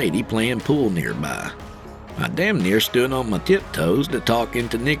young lady playing pool nearby. I damn near stood on my tiptoes to talk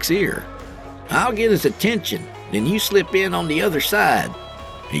into Nick's ear. "I'll get his attention, then you slip in on the other side."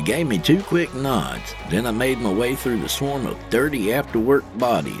 He gave me 2 quick nods, then I made my way through the swarm of dirty after-work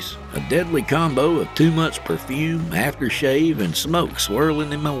bodies, a deadly combo of too much perfume, aftershave, and smoke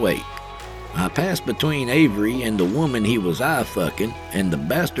swirling in my wake. I passed between Avery and the woman he was eye-fucking, and the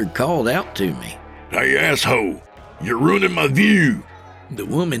bastard called out to me. "Hey, asshole, you're ruining my view." The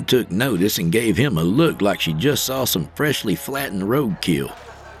woman took notice and gave him a look like she just saw some freshly flattened roadkill.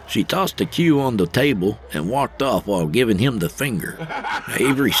 She tossed the cue on the table and walked off while giving him the finger.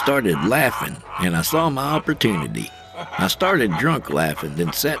 Avery started laughing, and I saw my opportunity. I started drunk laughing,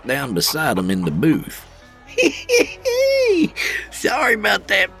 then sat down beside him in the booth. "Sorry about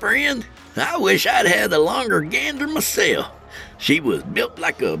that, friend. I wish I'd had a longer gander myself. She was built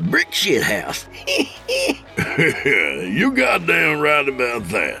like a brick shithouse." "You goddamn right about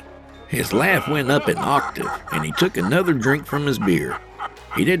that." His laugh went up an octave, and he took another drink from his beer.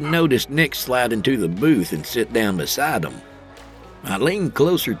 He didn't notice Nick slide into the booth and sit down beside him. I leaned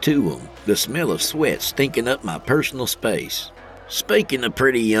closer to him, the smell of sweat stinking up my personal space. "Speaking of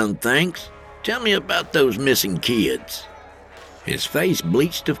pretty young things, tell me about those missing kids." His face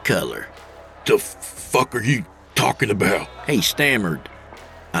bleached of color. "The fuck are you talking about?" He stammered.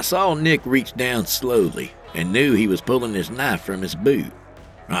 I saw Nick reach down slowly and knew he was pulling his knife from his boot.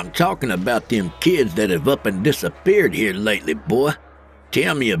 "I'm talking about them kids that have up and disappeared here lately, boy.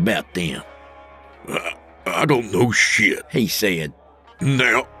 Tell me about them." I don't know shit," he said.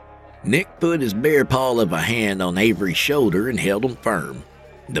 "Now." Nick put his bare paw of a hand on Avery's shoulder and held him firm.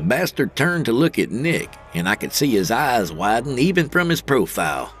 The bastard turned to look at Nick, and I could see his eyes widen even from his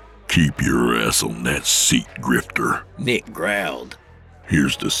profile. "Keep your ass on that seat, grifter," Nick growled.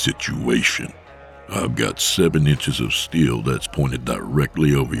 "Here's the situation. I've got 7 inches of steel that's pointed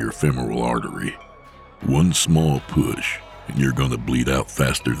directly over your femoral artery. One small push, and you're gonna bleed out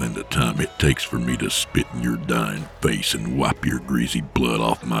faster than the time it takes for me to spit in your dying face and wipe your greasy blood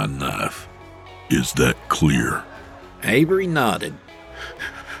off my knife. Is that clear?" Avery nodded.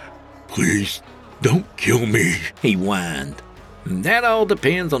 "Please, don't kill me," he whined. "That all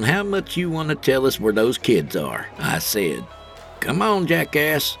depends on how much you want to tell us where those kids are," I said. "Come on,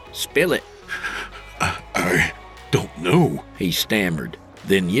 jackass, spill it." I don't know," he stammered,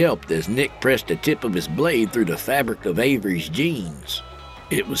 then yelped as Nick pressed the tip of his blade through the fabric of Avery's jeans.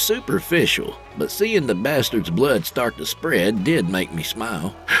 It was superficial, but seeing the bastard's blood start to spread did make me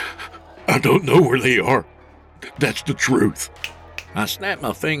smile. "I don't know where they are. That's the truth." I snapped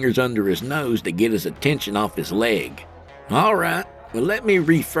my fingers under his nose to get his attention off his leg. "All right, well, let me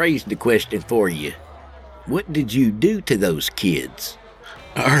rephrase the question for you. What did you do to those kids?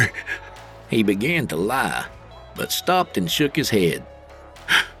 He began to lie, but stopped and shook his head.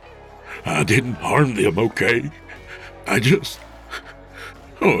 I didn't harm them, okay?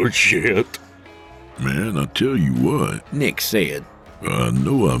 Oh, shit. Man, I tell you what, Nick said. I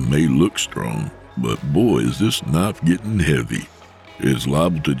know I may look strong, but boy, is this knife getting heavy. It's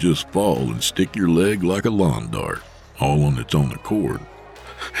liable to just fall and stick your leg like a lawn dart, all on its own accord.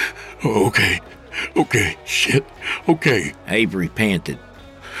 Okay, shit, okay. Avery panted.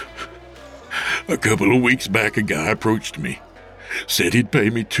 A couple of weeks back, a guy approached me. Said he'd pay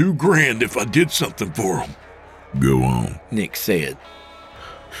me $2,000 if I did something for him. Go on, Nick said.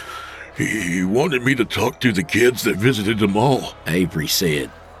 He wanted me to talk to the kids that visited the mall. Avery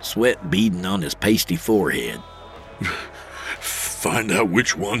said, sweat beading on his pasty forehead. Find out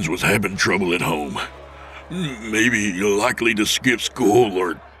which ones was having trouble at home. Maybe likely to skip school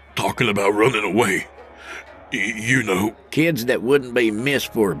or talking about running away. You know. Kids that wouldn't be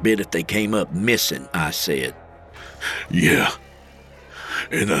missed for a bit if they came up missing, I said. Yeah,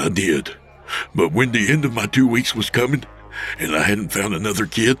 and I did. But when the end of my 2 weeks was coming, and I hadn't found another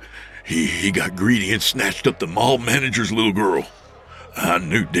kid, he got greedy and snatched up the mall manager's little girl. I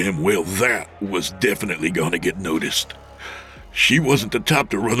knew damn well that was definitely gonna get noticed. She wasn't the type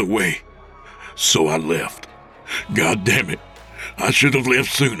to run away, so I left. God damn it, I should have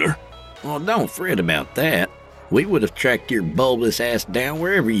left sooner. Well, don't fret about that. We would have tracked your bulbous ass down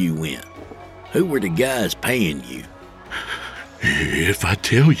wherever you went. Who were the guys paying you? If I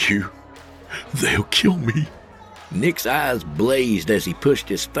tell you, they'll kill me. Nick's eyes blazed as he pushed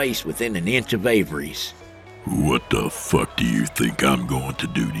his face within an inch of Avery's. What the fuck do you think I'm going to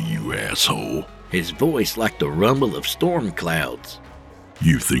do to you, asshole? His voice like the rumble of storm clouds.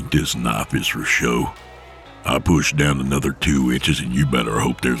 You think this knife is for show? I pushed down another 2 inches and you better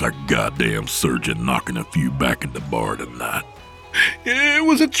hope there's a goddamn surgeon knocking a few back in the bar tonight. It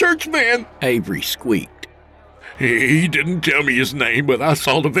was a church man, Avery squeaked. He didn't tell me his name, but I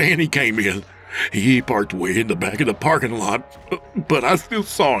saw the van he came in. He parked way in the back of the parking lot, but I still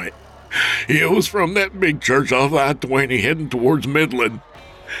saw it. It was from that big church off I-20 heading towards Midland.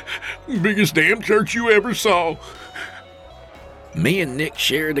 Biggest damn church you ever saw. Me and Nick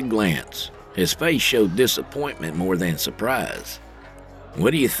shared a glance. His face showed disappointment more than surprise.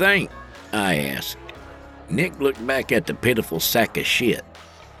 What do you think? I asked. Nick looked back at the pitiful sack of shit.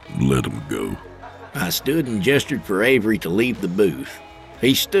 Let him go. I stood and gestured for Avery to leave the booth.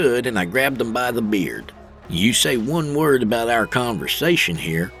 He stood and I grabbed him by the beard. You say one word about our conversation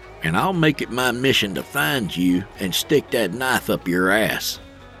here, and I'll make it my mission to find you and stick that knife up your ass.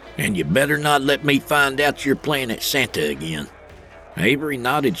 And you better not let me find out you're playing at Santa again. Avery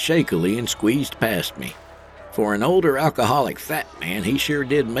nodded shakily and squeezed past me. For an older alcoholic fat man, he sure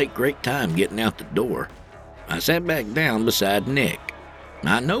did make great time getting out the door. I sat back down beside Nick.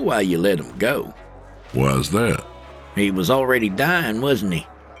 I know why you let him go. Why's that? He was already dying, wasn't he?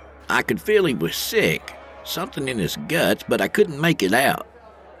 I could feel he was sick, something in his guts, but I couldn't make it out.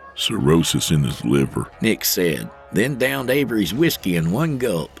 Cirrhosis in his liver, Nick said, then downed Avery's whiskey in one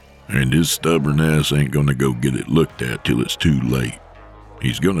gulp. And his stubborn ass ain't gonna go get it looked at till it's too late.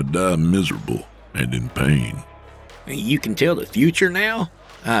 He's gonna die miserable and in pain. You can tell the future now?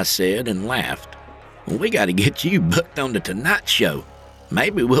 I said and laughed. Well, we gotta get you booked on the Tonight Show.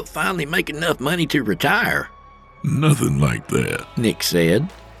 Maybe we'll finally make enough money to retire. Nothing like that, Nick said.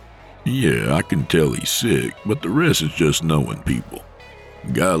 Yeah, I can tell he's sick, but the rest is just knowing people.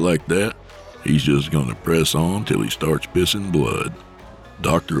 A guy like that, he's just gonna press on till he starts pissing blood.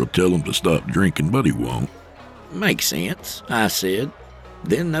 Doctor will tell him to stop drinking, but he won't. Makes sense, I said,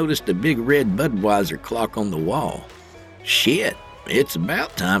 then noticed a big red Budweiser clock on the wall. Shit, it's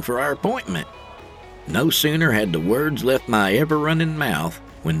about time for our appointment. No sooner had the words left my ever-running mouth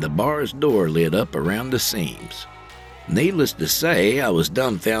when the bar's door lit up around the seams. Needless to say, I was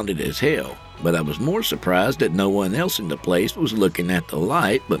dumbfounded as hell, but I was more surprised that no one else in the place was looking at the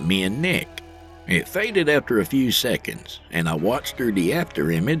light but me and Nick. It faded after a few seconds, and I watched through the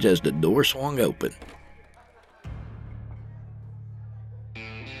afterimage as the door swung open.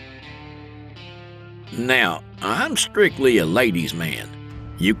 Now, I'm strictly a ladies' man.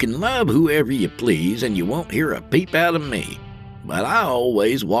 You can love whoever you please and you won't hear a peep out of me. But I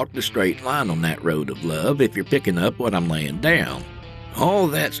always walk the straight line on that road of love if you're picking up what I'm laying down. All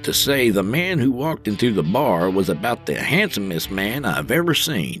that's to say the man who walked into the bar was about the handsomest man I've ever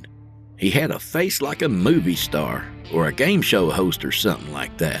seen. He had a face like a movie star or a game show host or something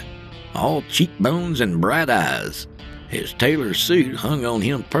like that. All cheekbones and bright eyes. His tailor suit hung on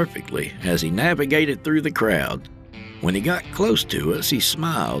him perfectly as he navigated through the crowd. When he got close to us, he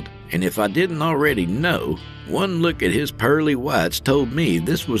smiled, And if I didn't already know, one look at his pearly whites told me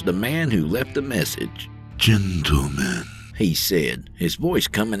this was the man who left the message. "Gentlemen," he said, his voice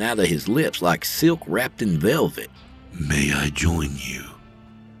coming out of his lips like silk wrapped in velvet. "may I join you?"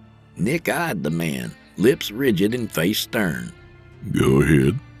 Nick eyed the man, lips rigid and face stern. "Go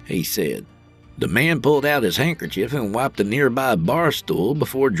ahead," he said. The man pulled out his handkerchief and wiped a nearby bar stool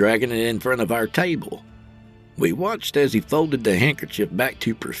before dragging it in front of our table. We watched as he folded the handkerchief back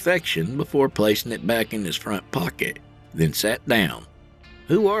to perfection before placing it back in his front pocket, then sat down.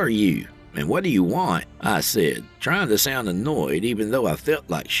 "Who are you, and what do you want?" I said, trying to sound annoyed even though I felt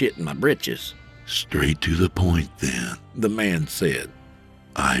like shitting my britches. "Straight to the point then," the man said.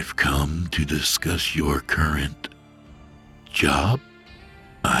 "I've come to discuss your current job.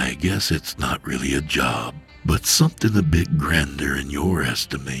 I guess it's not really a job, but something a bit grander in your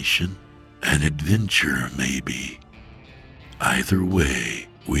estimation. An adventure, maybe. Either way,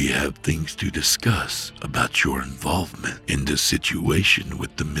 we have things to discuss about your involvement in the situation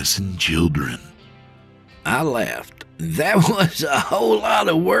with the missing children." I laughed. That was a whole lot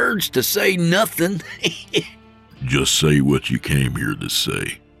of words to say nothing. "Just say what you came here to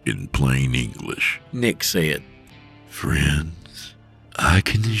say, in plain English," Nick said. "Friends, I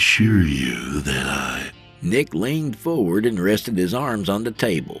can assure you that Nick leaned forward and rested his arms on the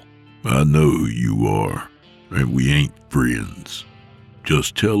table. I know who you are, and we ain't friends.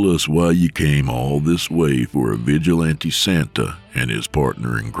 Just tell us why you came all this way for a vigilante Santa and his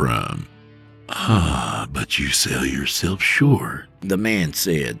partner in crime." "But you sell yourself short," the man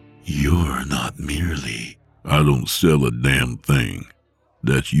said. "You're not merely—" "I don't sell a damn thing.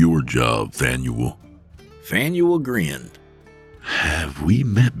 That's your job, Fanuel." Fanuel grinned. "Have we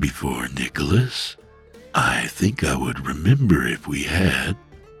met before, Nicholas? I think I would remember if we had."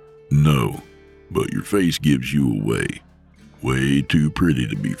 "No, but your face gives you away. Way too pretty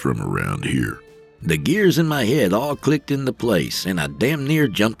to be from around here." The gears in my head all clicked into place, and I damn near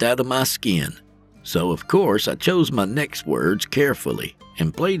jumped out of my skin. So, of course, I chose my next words carefully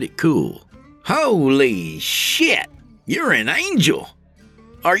and played it cool. "Holy shit! You're an angel!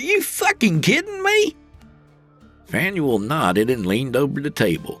 Are you fucking kidding me?" Fanuel nodded and leaned over the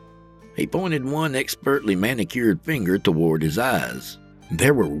table. He pointed one expertly manicured finger toward his eyes.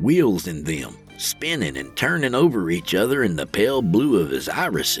 There were wheels in them, spinning and turning over each other in the pale blue of his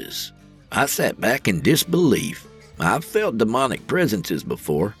irises. I sat back in disbelief. I've felt demonic presences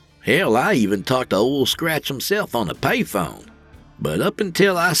before. Hell, I even talked to old Scratch himself on a payphone. But up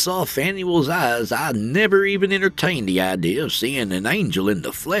until I saw Fanuel's eyes, I never even entertained the idea of seeing an angel in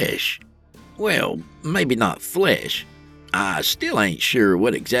the flesh. Well, maybe not flesh. I still ain't sure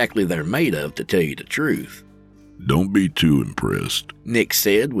what exactly they're made of, to tell you the truth. "Don't be too impressed," Nick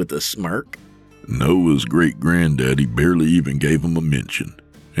said with a smirk. "Noah's great-granddaddy barely even gave him a mention,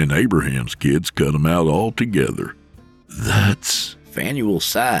 and Abraham's kids cut him out altogether." "That's—" Fanuel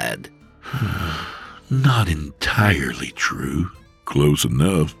sighed. "not entirely true." "Close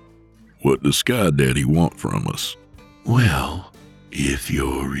enough. What does Sky Daddy want from us?" "Well, if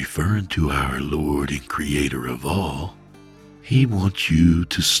you're referring to our Lord and Creator of all, he wants you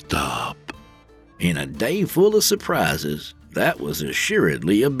to stop." In a day full of surprises, that was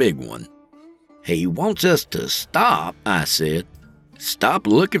assuredly a big one. "He wants us to stop," I said. "Stop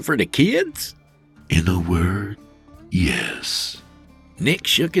looking for the kids?" "In a word, yes." Nick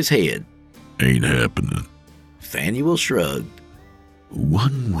shook his head. "Ain't happening." Fanuel shrugged.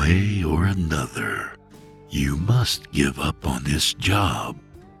 "One way or another, you must give up on this job."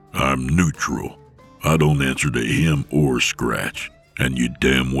 "I'm neutral. I don't answer to him or Scratch, and you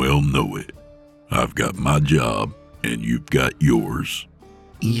damn well know it. I've got my job, and you've got yours."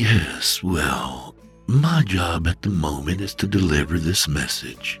 "Yes, well, my job at the moment is to deliver this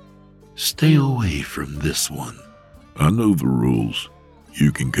message. Stay away from this one." "I know the rules.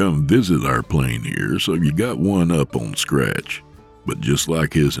 You can come visit our plane here, so you got one up on Scratch. But just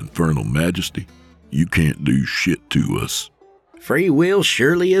like his infernal majesty, you can't do shit to us." Free will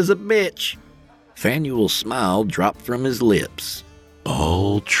surely is a bitch. Fanuel's smile dropped from his lips.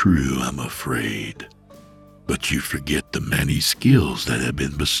 "All true, I'm afraid. But you forget the many skills that have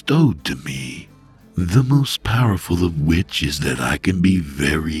been bestowed to me, the most powerful of which is that I can be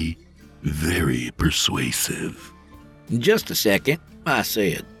very, very persuasive." "Just a second," I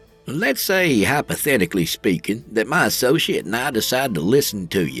said. "Let's say, hypothetically speaking, that my associate and I decide to listen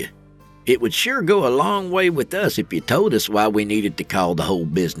to you. It would sure go a long way with us if you told us why we needed to call the whole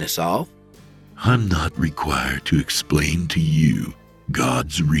business off." "I'm not required to explain to you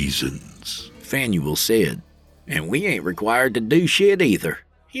God's reasons," Fanuel said. "And we ain't required to do shit either.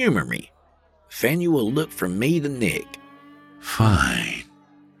 Humor me." Fanuel looked from me to Nick. "Fine.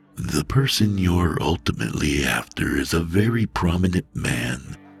 person you're ultimately after is a very prominent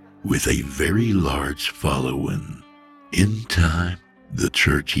man with a very large following. In time, the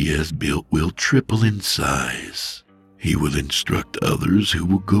church he has built will triple in size. He will instruct others who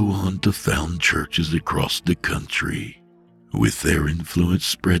will go on to found churches across the country. With their influence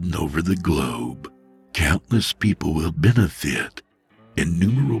spreading over the globe, countless people will benefit.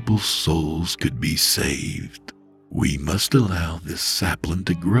 Innumerable souls could be saved. We must allow this sapling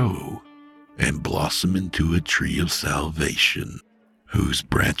to grow and blossom into a tree of salvation, whose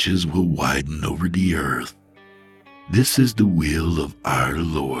branches will widen over the earth. This is the will of our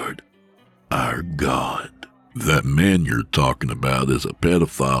Lord, our God. That man you're talking about is a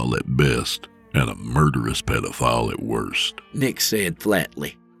pedophile at best and a murderous pedophile at worst, Nick said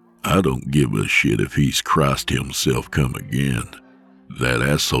flatly. I don't give a shit if he's Christ himself come again. That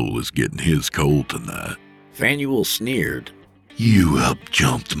asshole is getting his coal tonight. Fanuel sneered. You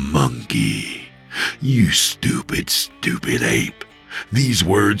up-jumped monkey. You stupid, stupid ape. These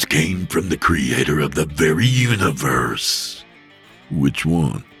words came from the creator of the very universe. Which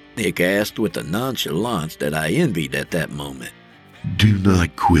one? Nick asked with a nonchalance that I envied at that moment. Do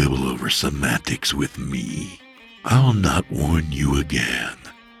not quibble over semantics with me. I'll not warn you again.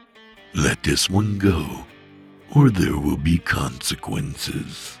 Let this one go, or there will be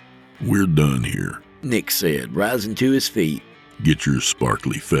consequences. We're done here, Nick said, rising to his feet. Get your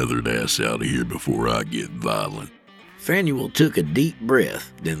sparkly feathered ass out of here before I get violent. Fanuel took a deep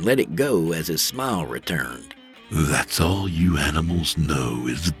breath, then let it go as his smile returned. That's all you animals know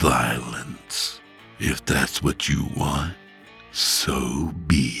is violence. If that's what you want, so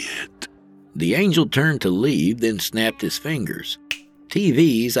be it. The angel turned to leave, then snapped his fingers.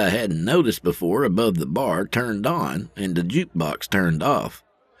 TVs I hadn't noticed before above the bar turned on, and the jukebox turned off.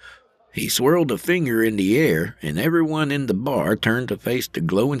 He swirled a finger in the air, and everyone in the bar turned to face the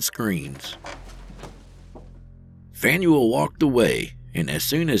glowing screens. Fanuel walked away, and as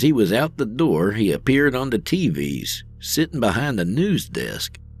soon as he was out the door, he appeared on the TVs, sitting behind the news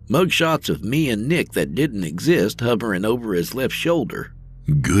desk, mugshots of me and Nick that didn't exist hovering over his left shoulder.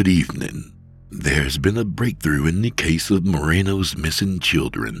 Good evening. There's been a breakthrough in the case of Moreno's missing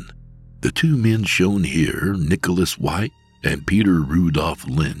children. The two men shown here, Nicholas White and Peter Rudolph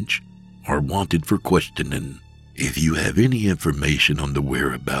Lynch, are wanted for questioning. If you have any information on the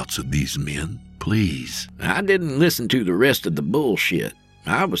whereabouts of these men, please. I didn't listen to the rest of the bullshit.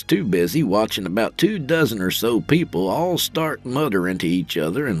 I was too busy watching about 24 or so people all start muttering to each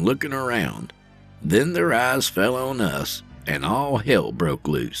other and looking around. Then their eyes fell on us, and all hell broke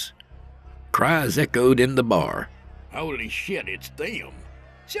loose. Cries echoed in the bar. Holy shit, it's them.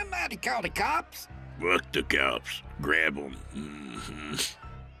 Somebody call the cops. Fuck the cops. Grab them. Mm-hmm.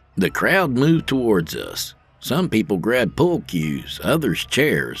 The crowd moved towards us. Some people grabbed pull cues, others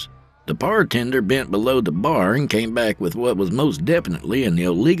chairs. The bartender bent below the bar and came back with what was most definitely an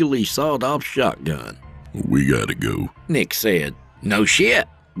illegally sawed-off shotgun. We gotta go, Nick said. No shit,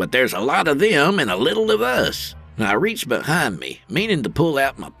 but there's a lot of them and a little of us. I reached behind me, meaning to pull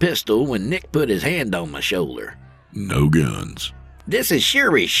out my pistol when Nick put his hand on my shoulder. No guns. This is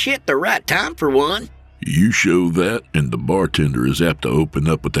sure as shit the right time for one. You show that, and the bartender is apt to open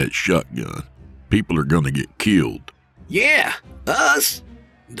up with that shotgun. People are gonna get killed. Yeah, us.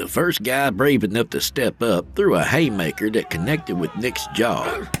 The first guy brave enough to step up threw a haymaker that connected with Nick's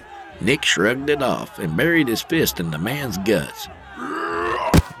jaw. Nick shrugged it off and buried his fist in the man's guts,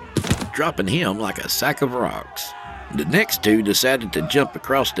 dropping him like a sack of rocks. The next two decided to jump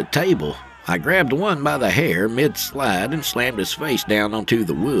across the table. I grabbed one by the hair mid-slide and slammed his face down onto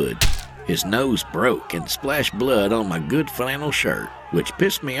the wood. His nose broke and splashed blood on my good flannel shirt, which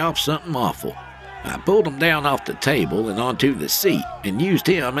pissed me off something awful. I pulled him down off the table and onto the seat and used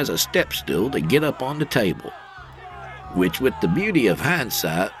him as a step stool to get up on the table, which with the beauty of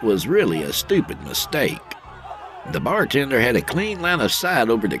hindsight was really a stupid mistake. The bartender had a clean line of sight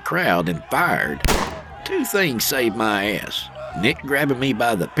over the crowd and fired. Two things saved my ass: Nick grabbing me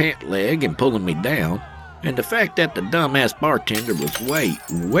by the pant leg and pulling me down, and the fact that the dumbass bartender was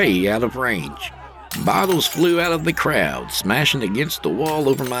way out of range. Bottles flew out of the crowd, smashing against the wall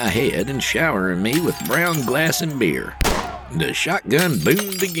over my head and showering me with brown glass and beer. The shotgun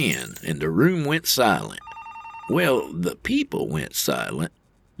boomed again, and the room went silent. Well, the people went silent.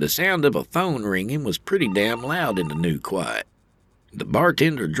 The sound of a phone ringing was pretty damn loud in the new quiet. The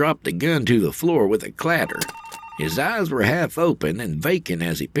bartender dropped the gun to the floor with a clatter. His eyes were half open and vacant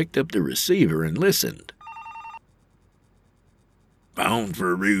as he picked up the receiver and listened. "Phone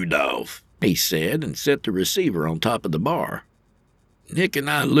for Rudolph," he said, and set the receiver on top of the bar. Nick and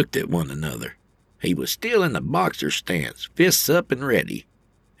I looked at one another. He was still in the boxer stance, fists up and ready.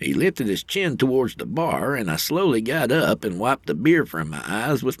 He lifted his chin towards the bar, and I slowly got up and wiped the beer from my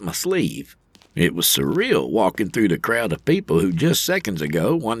eyes with my sleeve. It was surreal walking through the crowd of people who just seconds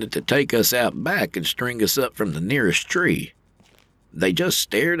ago wanted to take us out back and string us up from the nearest tree. They just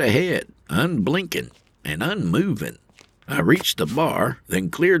stared ahead, unblinking and unmoving. I reached the bar, then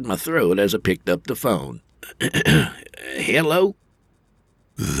cleared my throat as I picked up the phone. Hello?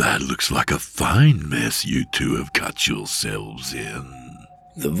 That looks like a fine mess you two have got yourselves in,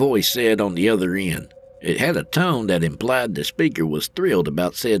 the voice said on the other end. It had a tone that implied the speaker was thrilled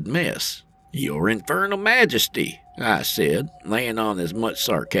about said mess. Your infernal majesty, I said, laying on as much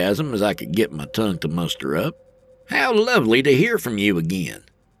sarcasm as I could get my tongue to muster up. How lovely to hear from you again.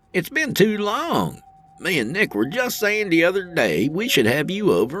 It's been too long. Me and Nick were just saying the other day we should have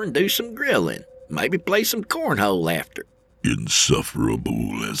you over and do some grilling. Maybe play some cornhole after.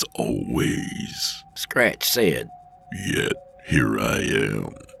 Insufferable as always, Scratch said. Yet here I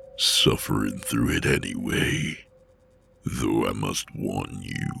am, suffering through it anyway. Though I must warn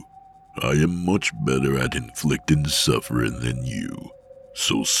you, I am much better at inflicting suffering than you,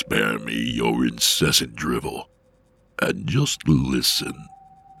 so spare me your incessant drivel, and just listen.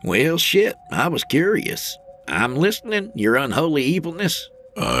 Well, shit, I was curious. I'm listening, your unholy evilness.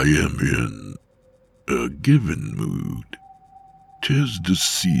 I am in a given mood. 'Tis the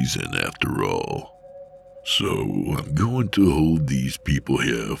season after all. So I'm going to hold these people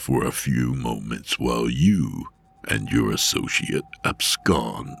here for a few moments while you and your associate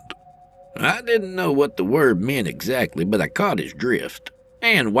abscond. I didn't know what the word meant exactly, but I caught his drift.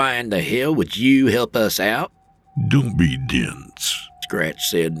 And why in the hell would you help us out? Don't be dense, Scratch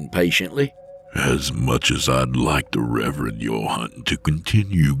said impatiently. As much as I'd like the Reverend your hunt to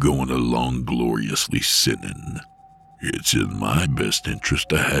continue going along gloriously sinning, it's in my best interest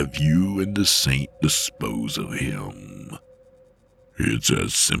to have you and the saint dispose of him. It's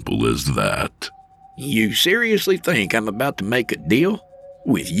as simple as that. You seriously think I'm about to make a deal?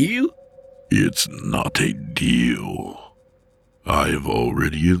 With you? It's not a deal. I have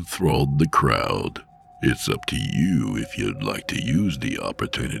already enthralled the crowd. It's up to you if you'd like to use the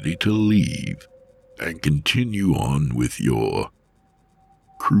opportunity to leave and continue on with your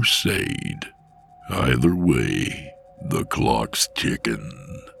crusade. Either way, the clock's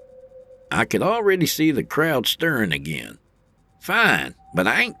ticking. I could already see the crowd stirring again. Fine, but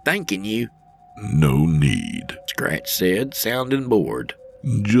I ain't thanking you. No need, Scratch said, sounding bored.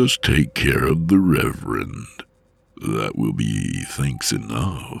 Just take care of the Reverend. That will be thanks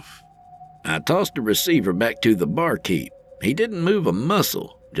enough. I tossed the receiver back to the barkeep. He didn't move a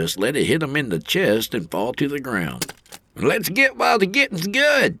muscle, just let it hit him in the chest and fall to the ground. Let's get while the getting's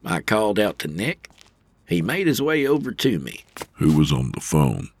good, I called out to Nick. He made his way over to me. Who was on the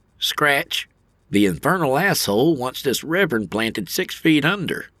phone? Scratch. The infernal asshole wants this Reverend planted 6 feet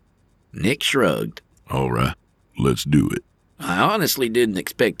under. Nick shrugged. All right, let's do it. I honestly didn't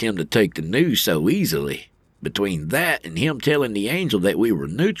expect him to take the news so easily. Between that and him telling the angel that we were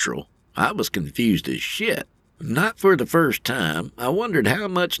neutral, I was confused as shit. Not for the first time, I wondered how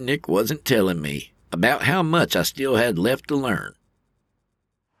much Nick wasn't telling me, about how much I still had left to learn.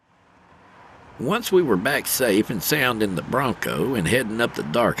 Once we were back safe and sound in the Bronco and heading up the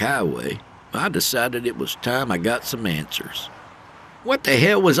dark highway, I decided it was time I got some answers. What the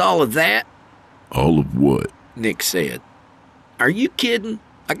hell was all of that? All of what? Nick said. Are you kidding?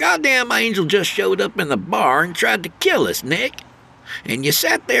 A goddamn angel just showed up in the bar and tried to kill us, Nick. And you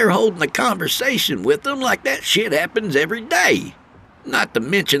sat there holding a conversation with him like that shit happens every day. Not to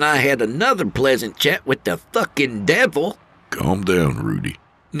mention I had another pleasant chat with the fucking devil. Calm down, Rudy.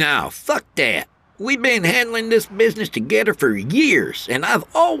 Now, fuck that. We've been handling this business together for years, and I've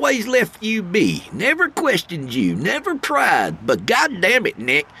always left you be. Never questioned you, never pried. But goddamn it,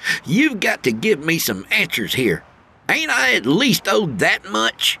 Nick, you've got to give me some answers here. Ain't I at least owed that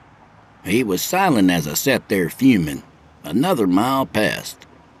much? He was silent as I sat there fuming. Another mile passed,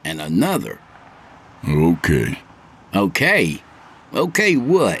 and another. Okay. Okay? Okay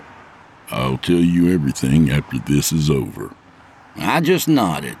what? I'll tell you everything after this is over. I just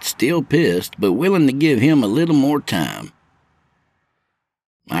nodded, still pissed, but willing to give him a little more time.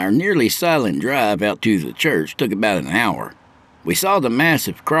 Our nearly silent drive out to the church took about an hour. We saw the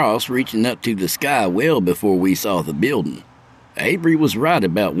massive cross reaching up to the sky well before we saw the building. Avery was right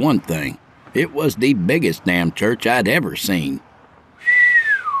about one thing. It was the biggest damn church I'd ever seen.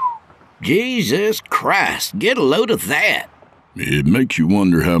 Jesus Christ, get a load of that. It makes you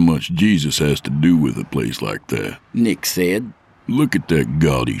wonder how much Jesus has to do with a place like that, Nick said. Look at that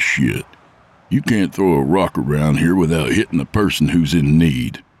gaudy shit. You can't throw a rock around here without hitting a person who's in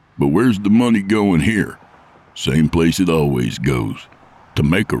need. But where's the money going here? Same place it always goes. to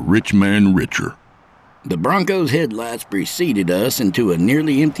make a rich man richer. The Bronco's headlights preceded us into a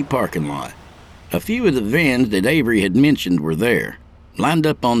nearly empty parking lot. A few of the vans that Avery had mentioned were there, lined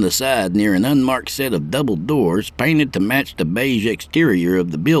up on the side near an unmarked set of double doors painted to match the beige exterior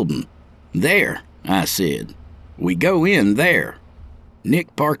of the building. "There," I said. "We go in there."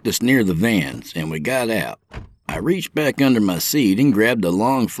 Nick parked us near the vans, and we got out. I reached back under my seat and grabbed a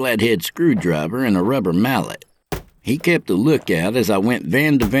long flathead screwdriver and a rubber mallet. He kept a lookout as I went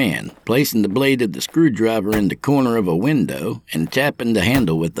van to van, placing the blade of the screwdriver in the corner of a window and tapping the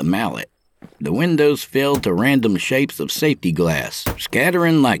handle with the mallet. The windows fell to random shapes of safety glass,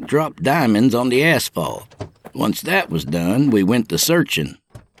 scattering like dropped diamonds on the asphalt. Once that was done, we went to searching.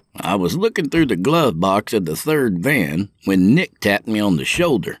 I was looking through the glove box of the third van when Nick tapped me on the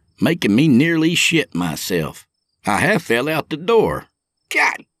shoulder, making me nearly shit myself. I half fell out the door.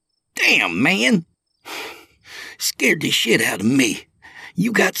 "God damn, man! Scared the shit out of me.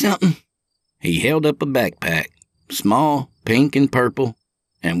 You got something?" He held up a backpack, small, pink and purple,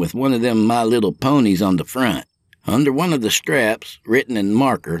 and with one of them My Little Ponies on the front. Under one of the straps, written in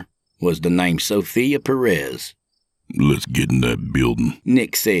marker, was the name Sophia Perez. "Let's get in that building,"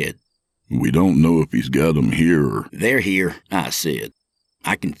 Nick said. "We don't know if he's got them here or—" "They're here," I said.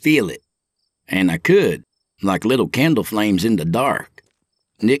 "I can feel it." And I could, like little candle flames in the dark.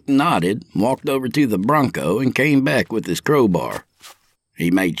 Nick nodded, walked over to the Bronco, and came back with his crowbar. He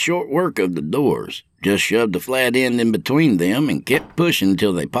made short work of the doors, just shoved a flat end in between them and kept pushing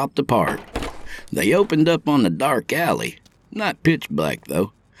till they popped apart. They opened up on a dark alley. Not pitch black,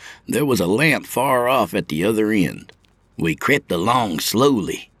 though. There was a lamp far off at the other end. We crept along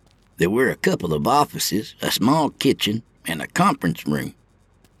slowly. There were a couple of offices, a small kitchen, and a conference room.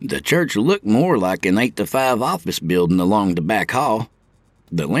 The church looked more like an 8-to-5 office building along the back hall.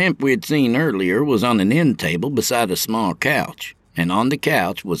 The lamp we had seen earlier was on an end table beside a small couch, and on the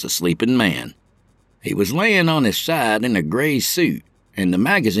couch was a sleeping man. He was laying on his side in a gray suit, and the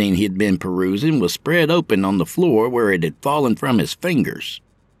magazine he had been perusing was spread open on the floor where it had fallen from his fingers.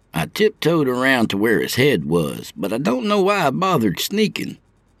 I tiptoed around to where his head was, but I don't know why I bothered sneaking.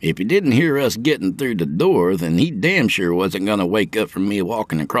 If he didn't hear us getting through the door, then he damn sure wasn't going to wake up from me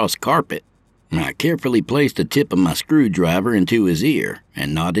walking across carpet. I carefully placed the tip of my screwdriver into his ear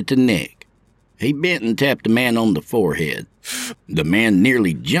and nodded to Nick. He bent and tapped the man on the forehead. The man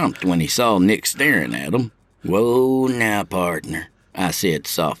nearly jumped when he saw Nick staring at him. "Whoa now, partner," I said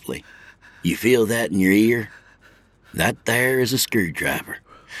softly. "You feel that in your ear? That there is a screwdriver.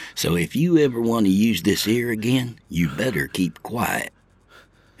 So if you ever want to use this ear again, you better keep quiet."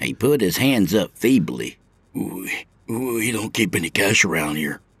 He put his hands up feebly. We don't keep any cash around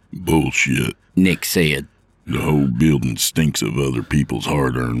here." "Bullshit," Nick said. "The whole building stinks of other people's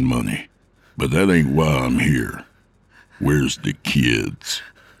hard-earned money. But that ain't why I'm here. Where's the kids?"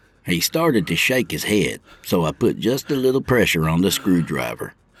 He started to shake his head, so I put just a little pressure on the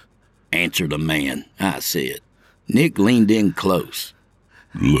screwdriver. "Answer the man," I said. Nick leaned in close.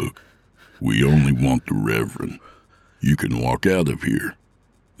 "Look, we only want the Reverend. You can walk out of here.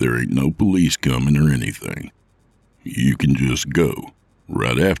 There ain't no police coming or anything. You can just go,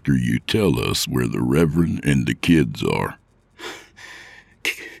 right after you tell us where the Reverend and the kids are."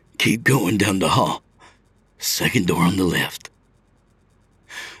 Keep going down the hall. Second door on the left.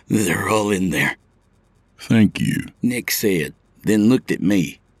 They're all in there." "Thank you," Nick said, then looked at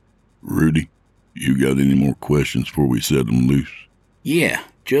me. "Rudy, you got any more questions before we set them loose?" "Yeah,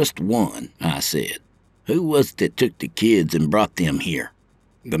 just one," I said. "Who was it that took the kids and brought them here?"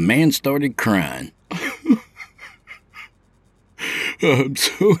 The man started crying. "I'm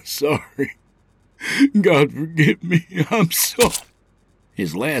so sorry. God forgive me, I'm sorry."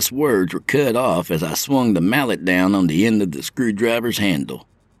 His last words were cut off as I swung the mallet down on the end of the screwdriver's handle.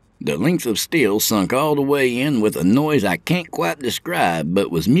 The length of steel sunk all the way in with a noise I can't quite describe, but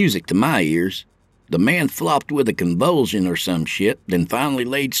was music to my ears. The man flopped with a convulsion or some shit, then finally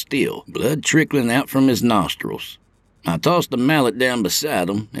laid still, blood trickling out from his nostrils. I tossed the mallet down beside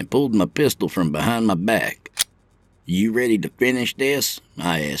him and pulled my pistol from behind my back. "You ready to finish this?"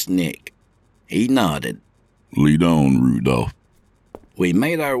 I asked Nick. He nodded. "Lead on, Rudolph." We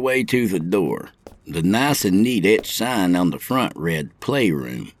made our way to the door. The nice and neat etched sign on the front read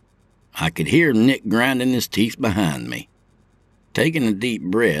Playroom. I could hear Nick grinding his teeth behind me. Taking a deep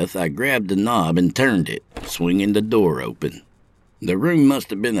breath, I grabbed the knob and turned it, swinging the door open. The room must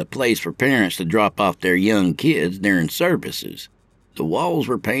have been a place for parents to drop off their young kids during services. The walls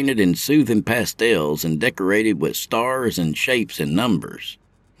were painted in soothing pastels and decorated with stars and shapes and numbers.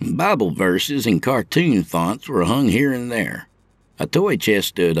 Bible verses and cartoon fonts were hung here and there. A toy chest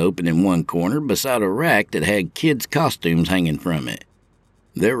stood open in one corner beside a rack that had kids' costumes hanging from it.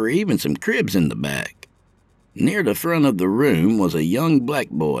 There were even some cribs in the back. Near the front of the room was a young black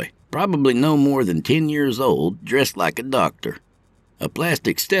boy, probably no more than 10 years old, dressed like a doctor. A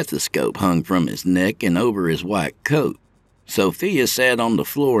plastic stethoscope hung from his neck and over his white coat. Sophia sat on the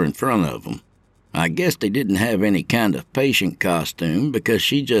floor in front of him. I guess they didn't have any kind of patient costume because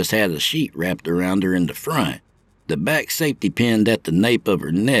she just had a sheet wrapped around her in the front, the back safety pinned at the nape of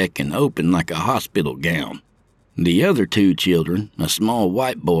her neck and open like a hospital gown. The other two children, a small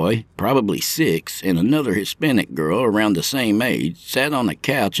white boy, probably 6, and another Hispanic girl around the same age, sat on a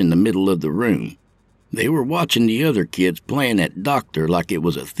couch in the middle of the room. They were watching the other kids playing at doctor like it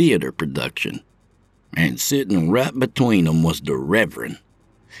was a theater production. And sitting right between them was the Reverend.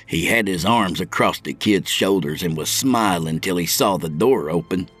 He had his arms across the kid's shoulders and was smiling till he saw the door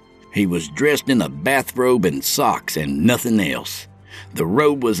open. He was dressed in a bathrobe and socks and nothing else. The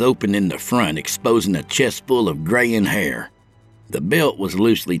robe was open in the front, exposing a chest full of graying hair. The belt was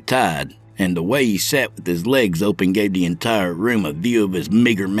loosely tied, and the way he sat with his legs open gave the entire room a view of his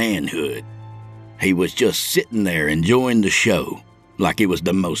meager manhood. He was just sitting there enjoying the show, like it was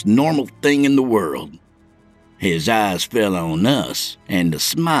the most normal thing in the world. His eyes fell on us, and the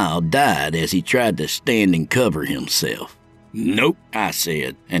smile died as he tried to stand and cover himself. "Nope," I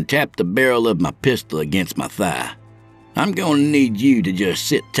said, and tapped the barrel of my pistol against my thigh. "I'm going to need you to just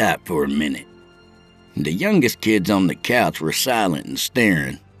sit tight for a minute." The youngest kids on the couch were silent and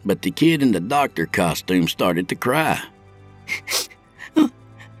staring, but the kid in the doctor costume started to cry.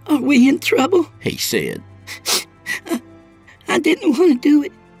 "Are we in trouble?" he said. I didn't want to do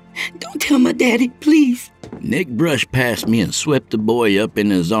it. Don't tell my daddy, please." Nick brushed past me and swept the boy up in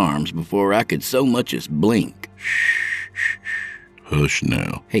his arms before I could so much as blink. Hush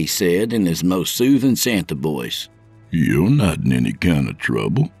now, he said in his most soothing Santa voice. You're not in any kind of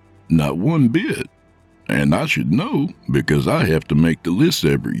trouble. Not one bit. And I should know, because I have to make the list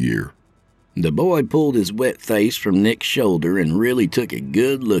every year. The boy pulled his wet face from Nick's shoulder and really took a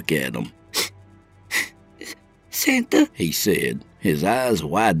good look at him. "Santa," he said, his eyes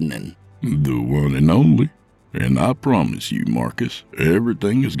widening. The one and only. And I promise you, Marcus,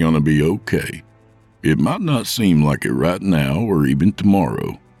 everything is going to be okay. It might not seem like it right now or even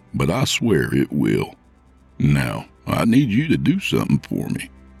tomorrow, but I swear it will. Now, I need you to do something for me.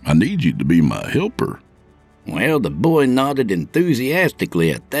 I need you to be my helper." Well, the boy nodded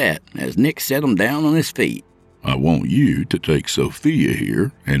enthusiastically at that as Nick set him down on his feet. I want you to take Sophia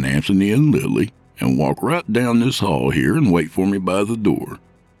here and Anthony and Lily and walk right down this hall here and wait for me by the door.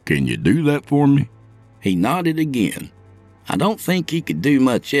 Can you do that for me? He nodded again. I don't think he could do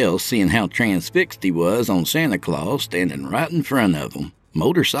much else, seeing how transfixed he was on Santa Claus standing right in front of him,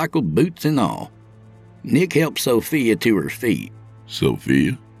 motorcycle boots and all. Nick helped Sophia to her feet.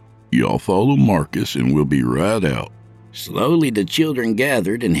 Sophia, y'all follow Marcus and we'll be right out. Slowly the children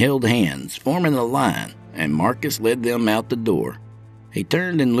gathered and held hands, forming a line, and Marcus led them out the door. He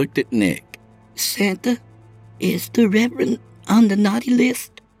turned and looked at Nick. "Santa, is the Reverend on the naughty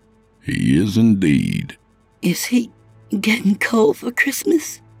list?" He is indeed. "Is he getting coal for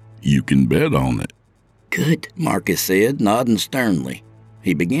Christmas?" You can bet on it. "Good," Marcus said, nodding sternly.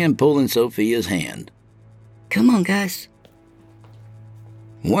 He began pulling Sophia's hand. "Come on, guys."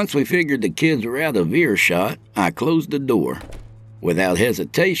 Once we figured the kids were out of earshot, I closed the door. Without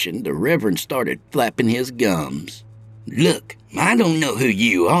hesitation, the Reverend started flapping his gums. "Look, I don't know who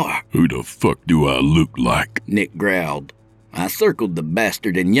you are." Who the fuck do I look like? Nick growled. I circled the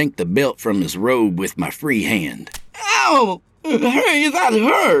bastard and yanked the belt from his robe with my free hand. "Ow! Hey, that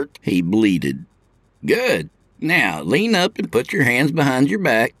hurt!" He bleated. "Good. Now, lean up and put your hands behind your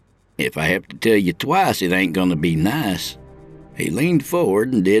back. If I have to tell you twice, it ain't gonna be nice." He leaned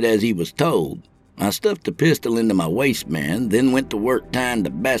forward and did as he was told. I stuffed the pistol into my waistband, then went to work tying the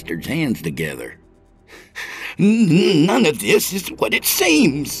bastard's hands together. "None of this is what it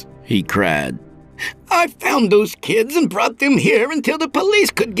seems," he cried. "I found those kids and brought them here until the police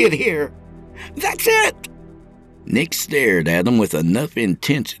could get here. That's it." Nick stared at him with enough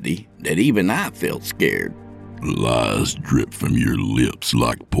intensity that even I felt scared. Lies drip from your lips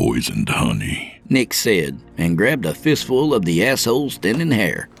like poisoned honey, Nick said, and grabbed a fistful of the asshole's thinning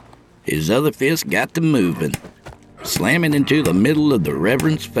hair. His other fist got to moving, slamming into the middle of the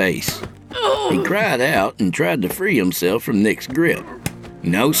Reverend's face. He cried out and tried to free himself from Nick's grip.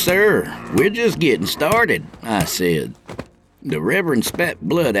 "No, sir, we're just getting started," I said. The Reverend spat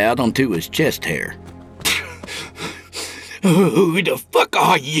blood out onto his chest hair. "Who the fuck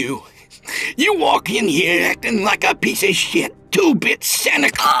are you? You walk in here acting like a piece of shit, two-bit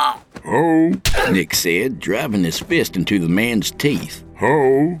Santa Claus." Oh, Nick said, driving his fist into the man's teeth.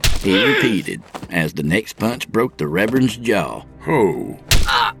 Ho! he repeated, as the next punch broke the Reverend's jaw. Ho!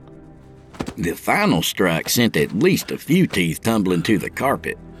 The final strike sent at least a few teeth tumbling to the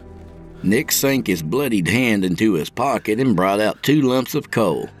carpet. Nick sank his bloodied hand into his pocket and brought out 2 lumps of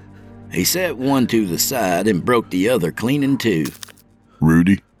coal. He set one to the side and broke the other clean in 2.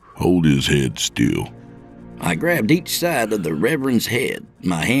 Rudy, hold his head still. I grabbed each side of the Reverend's head,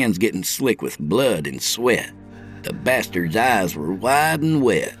 my hands getting slick with blood and sweat. The bastard's eyes were wide and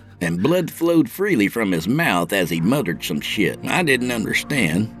wet, and blood flowed freely from his mouth as he muttered some shit I didn't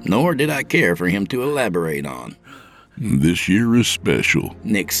understand, nor did I care for him to elaborate on. This year is special.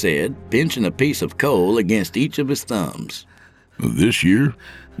 Nick said, pinching a piece of coal against each of his thumbs. This year,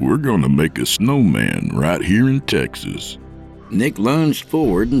 we're gonna make a snowman right here in Texas. Nick lunged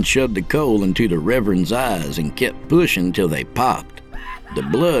forward and shoved the coal into the Reverend's eyes and kept pushing till they popped. The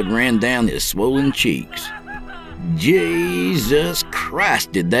blood ran down his swollen cheeks. Jesus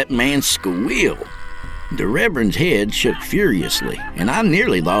Christ, did that man squeal! The Reverend's head shook furiously, and I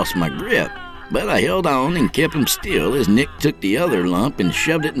nearly lost my grip, but I held on and kept him still as Nick took the other lump and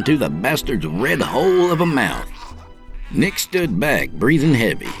shoved it into the bastard's red hole of a mouth. Nick stood back, breathing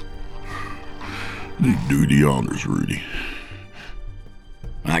heavy. Do the honors, Rudy.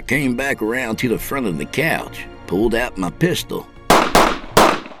 I came back around to the front of the couch, pulled out my pistol,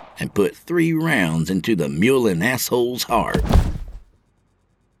 and put 3 rounds into the mullein asshole's heart.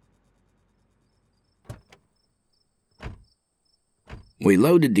 We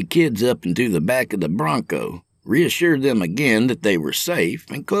loaded the kids up into the back of the Bronco, reassured them again that they were safe,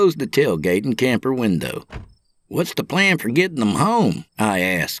 and closed the tailgate and camper window. "What's the plan for getting them home?" I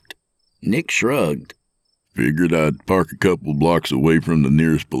asked. Nick shrugged. Figured I'd park a couple blocks away from the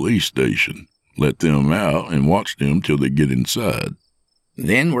nearest police station, let them out, and watch them till they get inside.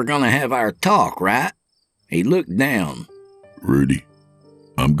 "Then we're gonna have our talk, right?" He looked down. Rudy,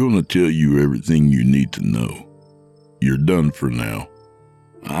 I'm gonna tell you everything you need to know. You're done for now.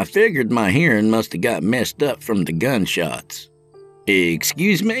 I figured my hearing must have got messed up from the gunshots.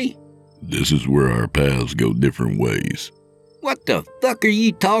 Excuse me? This is where our paths go different ways. What the fuck are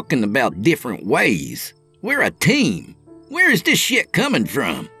you talking about, different ways? We're a team. Where is this shit coming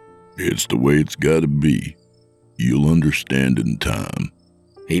from? It's the way it's gotta be. You'll understand in time.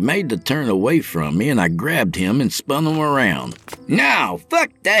 He made the turn away from me, and I grabbed him and spun him around. No, fuck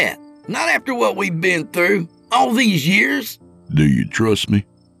that. Not after what we've been through. All these years. Do you trust me?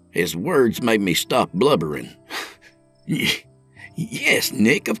 His words made me stop blubbering. Yes,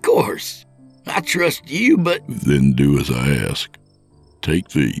 Nick, of course. I trust you, but... Then do as I ask. Take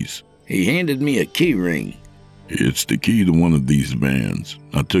these. He handed me a key ring. It's the key to one of these vans.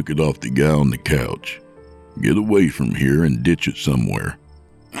 I took it off the guy on the couch. Get away from here and ditch it somewhere.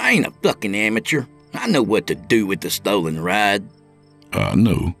 I ain't a fucking amateur. I know what to do with the stolen ride. I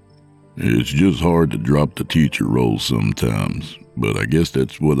know. It's just hard to drop the teacher role sometimes, but I guess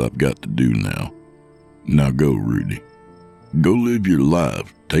that's what I've got to do now. Now go, Rudy. Go live your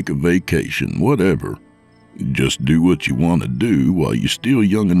life, take a vacation, whatever. Just do what you want to do while you're still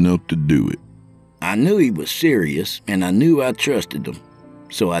young enough to do it. I knew he was serious, and I knew I trusted him,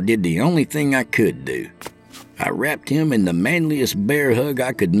 so I did the only thing I could do. I wrapped him in the manliest bear hug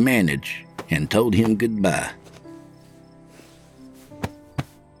I could manage and told him goodbye.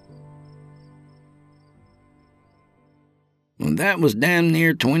 Well, that was damn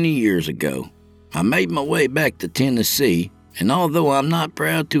near 20 years ago. I made my way back to Tennessee, and although I'm not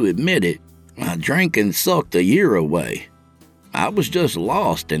proud to admit it, I drank and sulked a year away. I was just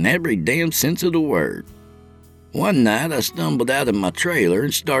lost in every damn sense of the word. One night I stumbled out of my trailer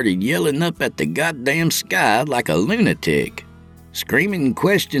and started yelling up at the goddamn sky like a lunatic, screaming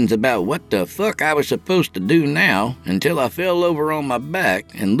questions about what the fuck I was supposed to do now until I fell over on my back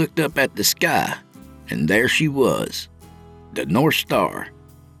and looked up at the sky, and there she was, the North Star.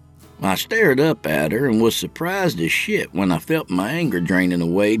 I stared up at her and was surprised as shit when I felt my anger draining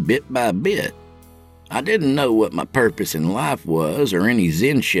away bit by bit. I didn't know what my purpose in life was or any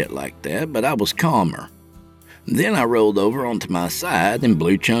Zen shit like that, but I was calmer. Then I rolled over onto my side and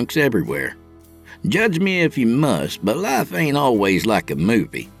blew chunks everywhere. Judge me if you must, but life ain't always like a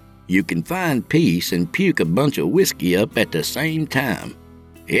movie. You can find peace and puke a bunch of whiskey up at the same time.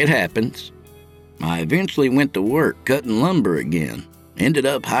 It happens. I eventually went to work cutting lumber again, ended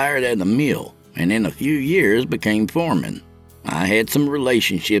up hired at a mill, and in a few years became foreman. I had some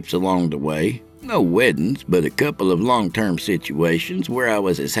relationships along the way. No weddings, but a couple of long-term situations where I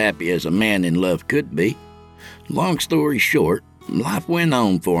was as happy as a man in love could be. Long story short, life went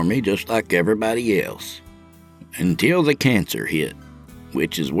on for me just like everybody else. Until the cancer hit,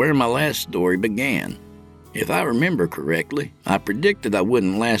 which is where my last story began. If I remember correctly, I predicted I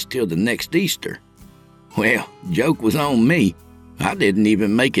wouldn't last till the next Easter. Well, joke was on me. I didn't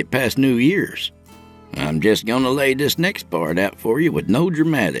even make it past New Year's. I'm just gonna lay this next part out for you with no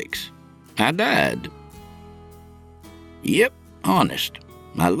dramatics. I died. Yep, honest.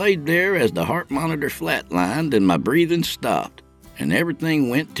 I laid there as the heart monitor flatlined and my breathing stopped, and everything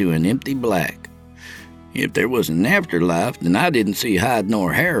went to an empty black. If there was an afterlife, then I didn't see hide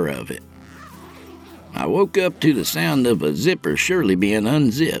nor hair of it. I woke up to the sound of a zipper surely being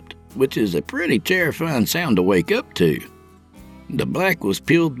unzipped, which is a pretty terrifying sound to wake up to. The black was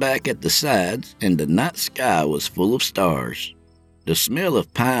peeled back at the sides, and the night sky was full of stars. The smell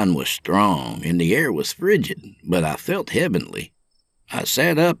of pine was strong, and the air was frigid, but I felt heavenly. I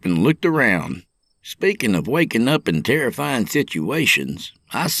sat up and looked around. Speaking of waking up in terrifying situations,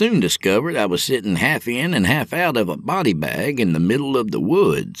 I soon discovered I was sitting half in and half out of a body bag in the middle of the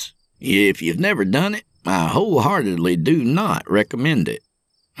woods. If you've never done it, I wholeheartedly do not recommend it.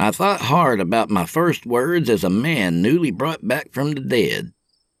 I thought hard about my first words as a man newly brought back from the dead.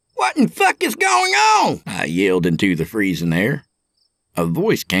 "What in fuck is going on?" I yelled into the freezing air. A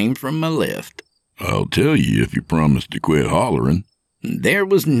voice came from my left. "I'll tell you if you promise to quit hollering." There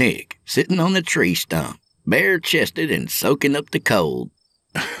was Nick, sitting on the tree stump, bare-chested and soaking up the cold.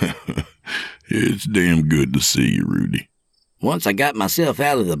 "It's damn good to see you, Rudy." Once I got myself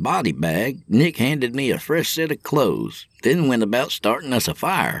out of the body bag, Nick handed me a fresh set of clothes, then went about starting us a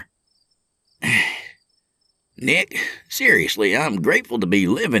fire. "Nick, seriously, I'm grateful to be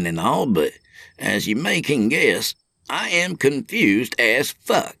living and all, but as you may can guess, I am confused as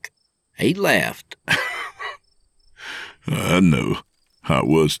fuck." He laughed. "I know. I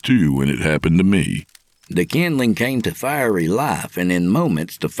was too when it happened to me." The kindling came to fiery life, and in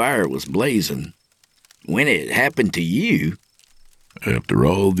moments the fire was blazing. "When it happened to you," "After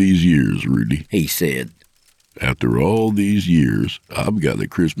all these years, Rudy," he said, "after all these years, I've got a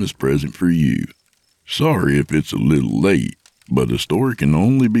Christmas present for you. Sorry if it's a little late, but a story can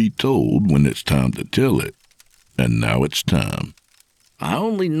only be told when it's time to tell it. And now it's time." I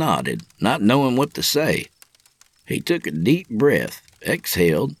only nodded, not knowing what to say. He took a deep breath,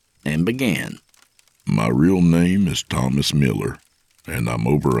 exhaled, and began. "My real name is Thomas Miller, and I'm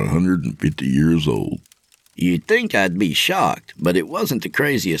over 150 years old." You'd think I'd be shocked, but it wasn't the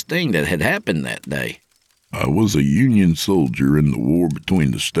craziest thing that had happened that day. I was a Union soldier in the war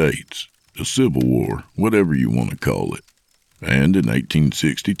between the states, the Civil War, whatever you want to call it. And in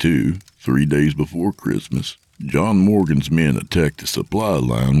 1862, 3 days before Christmas, John Morgan's men attacked the supply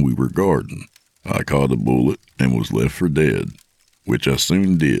line we were guarding. I caught a bullet and was left for dead, which I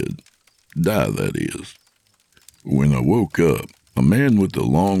soon did. Die, that is. When I woke up, a man with a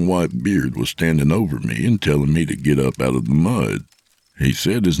long white beard was standing over me and telling me to get up out of the mud. He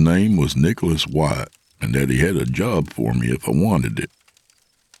said his name was Nicholas White and that he had a job for me if I wanted it.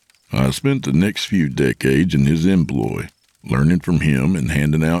 I spent the next few decades in his employ, learning from him and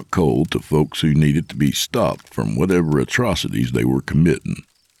handing out coal to folks who needed to be stopped from whatever atrocities they were committing.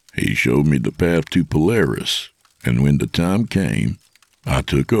 He showed me the path to Polaris, and when the time came, I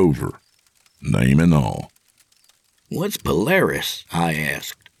took over, name and all. "What's Polaris?" I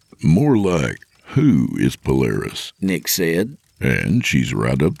asked. "More like, who is Polaris?" Nick said. "And she's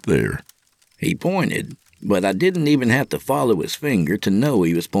right up there." He pointed, but I didn't even have to follow his finger to know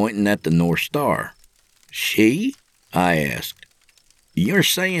he was pointing at the North Star. "She?" I asked. "You're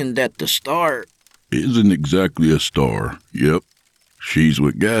saying that the star—" "Isn't exactly a star, yep. She's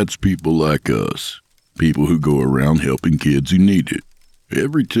what guides people like us, people who go around helping kids who need it.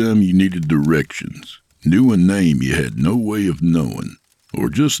 Every time you needed directions, knew a name you had no way of knowing, or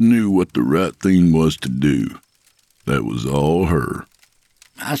just knew what the right thing was to do. That was all her."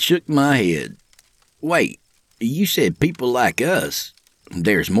 I shook my head. "Wait, you said people like us.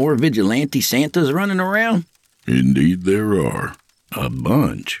 There's more vigilante Santas running around?" "Indeed there are. A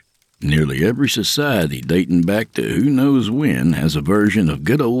bunch. Nearly every society dating back to who knows when has a version of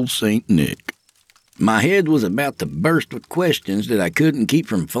good old St. Nick." My head was about to burst with questions that I couldn't keep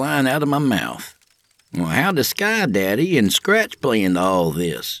from flying out of my mouth. Well, how does Sky Daddy and Scratch play into all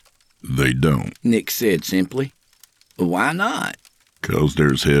this? "They don't." Nick said simply. "Why not?" "'Cause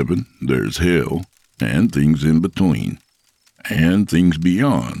there's heaven, there's hell, and things in between. And things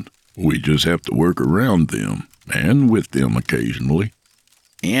beyond. We just have to work around them, and with them occasionally."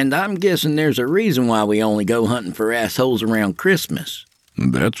 And I'm guessing there's a reason why we only go hunting for assholes around Christmas.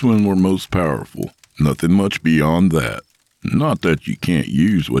 "That's when we're most powerful. Nothing much beyond that. Not that you can't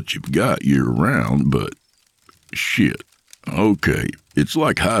use what you've got year-round, but... shit. Okay, it's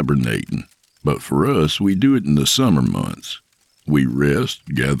like hibernating. But for us, we do it in the summer months. We rest,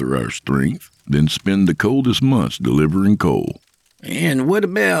 gather our strength, then spend the coldest months delivering coal. And what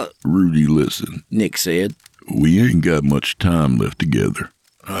about... Rudy, listen, Nick said. We ain't got much time left together.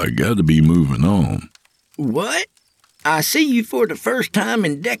 I gotta be moving on. What? I see you for the first time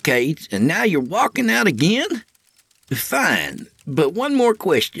in decades, and now you're walking out again? Fine, but one more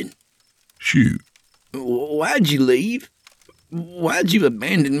question. Shoot. Why'd you leave? Why'd you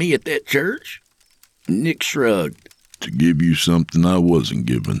abandon me at that church? Nick shrugged. To give you something I wasn't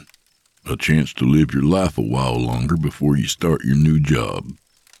given. A chance to live your life a while longer before you start your new job.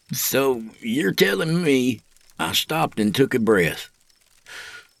 So you're telling me... I stopped and took a breath.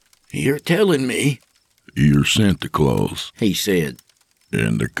 You're telling me... You're Santa Claus, he said.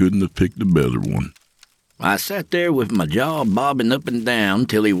 And I couldn't have picked a better one. I sat there with my jaw bobbing up and down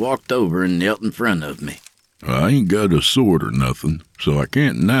till he walked over and knelt in front of me. I ain't got a sword or nothing, so I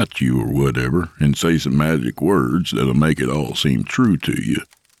can't knight you or whatever and say some magic words that'll make it all seem true to you.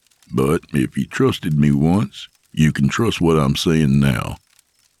 But if you trusted me once, you can trust what I'm saying now.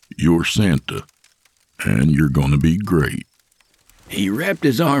 You're Santa, and you're gonna be great. He wrapped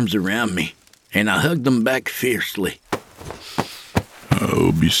his arms around me, and I hugged him back fiercely.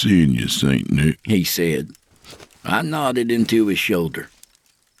 I'll be seeing you, St. Nick, he said. I nodded into his shoulder.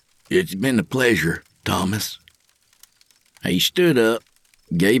 It's been a pleasure, Thomas. He stood up,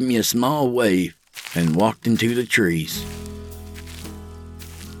 gave me a small wave, and walked into the trees.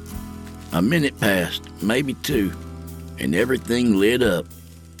 A minute passed, maybe two, and everything lit up.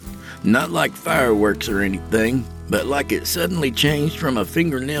 Not like fireworks or anything, but like it suddenly changed from a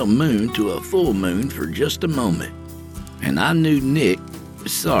fingernail moon to a full moon for just a moment. And I knew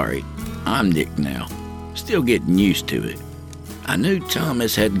I'm Nick now, still getting used to it. I knew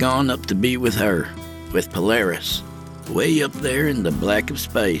Thomas had gone up to be with her, with Polaris, way up there in the black of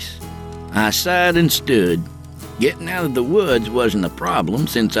space. I sighed and stood. Getting out of the woods wasn't a problem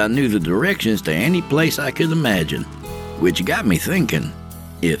since I knew the directions to any place I could imagine, which got me thinking.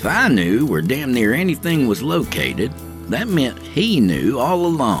 If I knew where damn near anything was located, that meant he knew all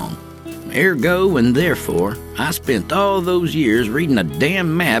along. Ergo and therefore, I spent all those years reading a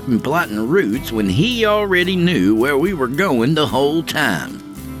damn map and plotting routes when he already knew where we were going the whole time.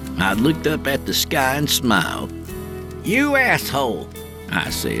 I looked up at the sky and smiled. You asshole,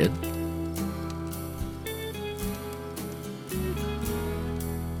 I said.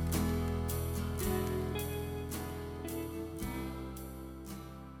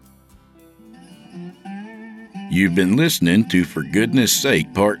 You've been listening to For Goodness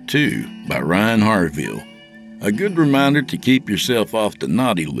Sake Part 2 by Ryan Harville. A good reminder to keep yourself off the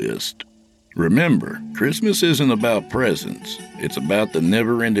naughty list. Remember, Christmas isn't about presents. It's about the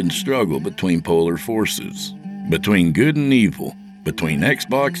never-ending struggle between polar forces. Between good and evil. Between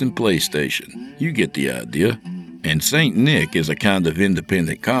Xbox and PlayStation. You get the idea. And St. Nick is a kind of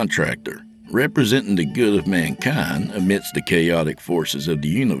independent contractor, representing the good of mankind amidst the chaotic forces of the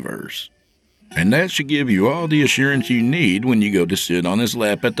universe. And that should give you all the assurance you need when you go to sit on his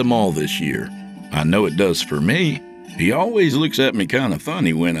lap at the mall this year. I know it does for me. He always looks at me kind of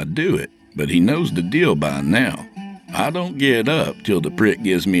funny when I do it, but he knows the deal by now. I don't get up till the prick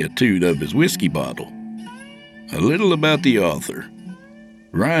gives me a toot of his whiskey bottle. A little about the author.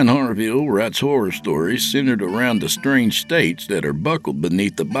 Ryan Harville writes horror stories centered around the strange states that are buckled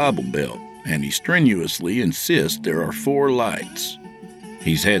beneath the Bible Belt, and he strenuously insists there are 4 lights.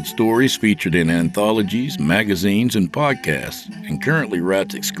 He's had stories featured in anthologies, magazines, and podcasts, and currently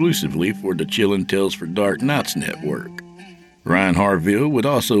writes exclusively for the Chillin' Tales for Dark Nights network. Ryan Harville would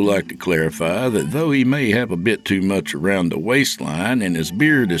also like to clarify that though he may have a bit too much around the waistline and his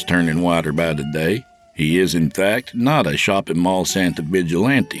beard is turning whiter by the day, he is in fact not a shopping mall Santa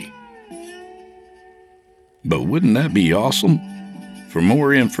vigilante. But wouldn't that be awesome? For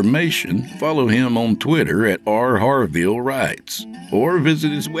more information, follow him on Twitter at rharvillewrites or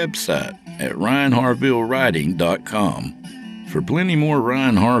visit his website at ryanharvillewriting.com. For plenty more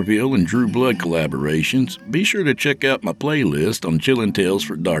Ryan Harville and Drew Blood collaborations, be sure to check out my playlist on Chillin' Tales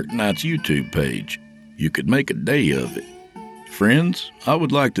for Dark Nights YouTube page. You could make a day of it. Friends, I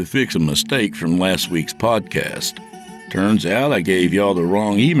would like to fix a mistake from last week's podcast. Turns out I gave y'all the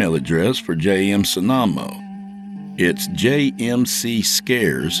wrong email address for JM Sonamo. It's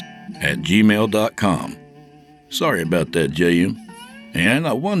jmcscares@gmail.com. Sorry about that, JM. And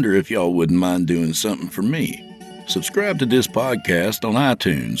I wonder if y'all wouldn't mind doing something for me. Subscribe to this podcast on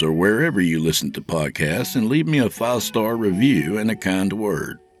iTunes or wherever you listen to podcasts and leave me a 5-star review and a kind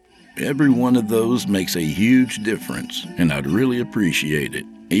word. Every one of those makes a huge difference, and I'd really appreciate it,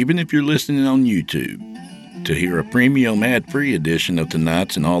 even if you're listening on YouTube. To hear a premium ad-free edition of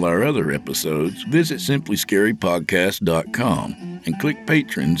tonight's and all our other episodes, visit simplyscarypodcast.com and click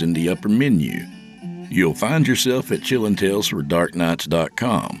Patrons in the upper menu. You'll find yourself at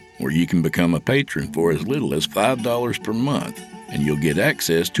chillingtalesfordarknights.com, where you can become a patron for as little as $5 per month, and you'll get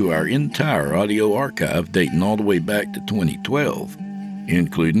access to our entire audio archive dating all the way back to 2012,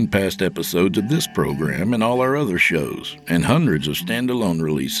 including past episodes of this program and all our other shows, and hundreds of standalone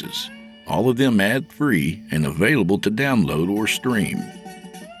releases. All of them ad-free and available to download or stream.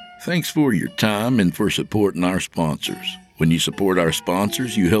 Thanks for your time and for supporting our sponsors. When you support our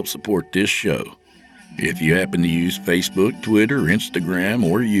sponsors, you help support this show. If you happen to use Facebook, Twitter, Instagram,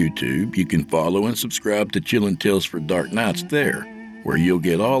 or YouTube, you can follow and subscribe to Chillin' Tales for Dark Nights there, where you'll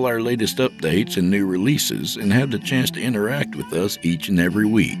get all our latest updates and new releases and have the chance to interact with us each and every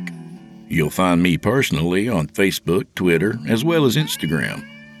week. You'll find me personally on Facebook, Twitter, as well as Instagram.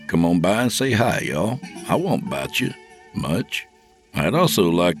 Come on by and say hi, y'all. I won't bite you much. I'd also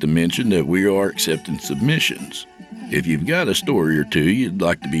like to mention that we are accepting submissions. If you've got a story or two you'd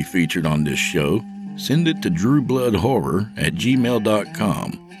like to be featured on this show, send it to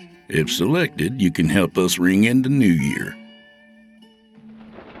drewbloodhorror@gmail.com. If selected, you can help us ring in the new year.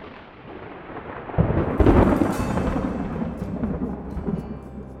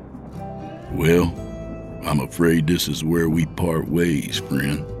 Well, I'm afraid this is where we part ways,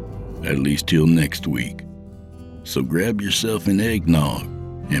 friend. At least till next week. So grab yourself an eggnog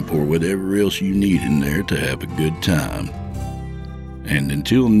and pour whatever else you need in there to have a good time. And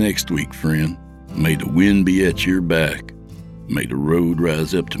until next week, friend, may the wind be at your back. May the road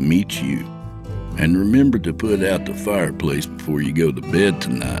rise up to meet you. And remember to put out the fireplace before you go to bed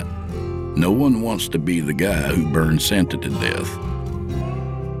tonight. No one wants to be the guy who burned Santa to death.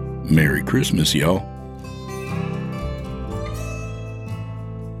 Merry Christmas, y'all.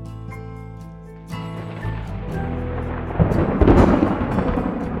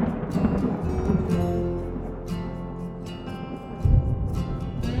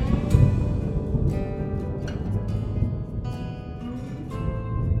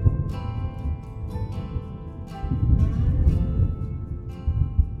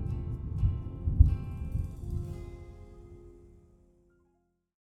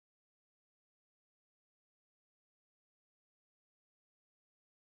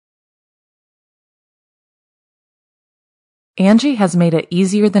 Angie has made it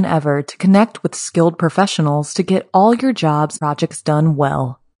easier than ever to connect with skilled professionals to get all your jobs projects done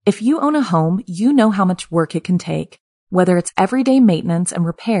well. If you own a home, you know how much work it can take, whether it's everyday maintenance and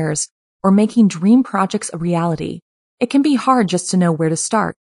repairs or making dream projects a reality. It can be hard just to know where to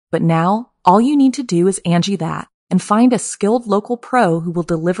start, but now all you need to do is Angie that and find a skilled local pro who will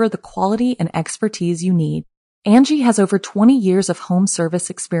deliver the quality and expertise you need. Angie has over 20 years of home service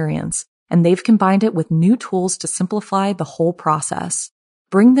experience, and they've combined it with new tools to simplify the whole process.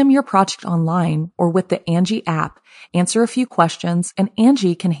 Bring them your project online or with the Angie app, answer a few questions, and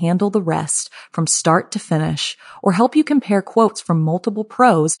Angie can handle the rest from start to finish, or help you compare quotes from multiple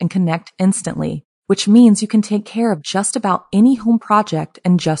pros and connect instantly, which means you can take care of just about any home project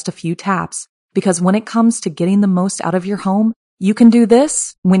in just a few taps. Because when it comes to getting the most out of your home, you can do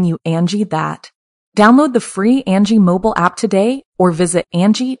this when you Angie that. Download the free Angie mobile app today or visit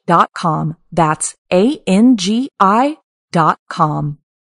Angie.com. That's ANGI.com.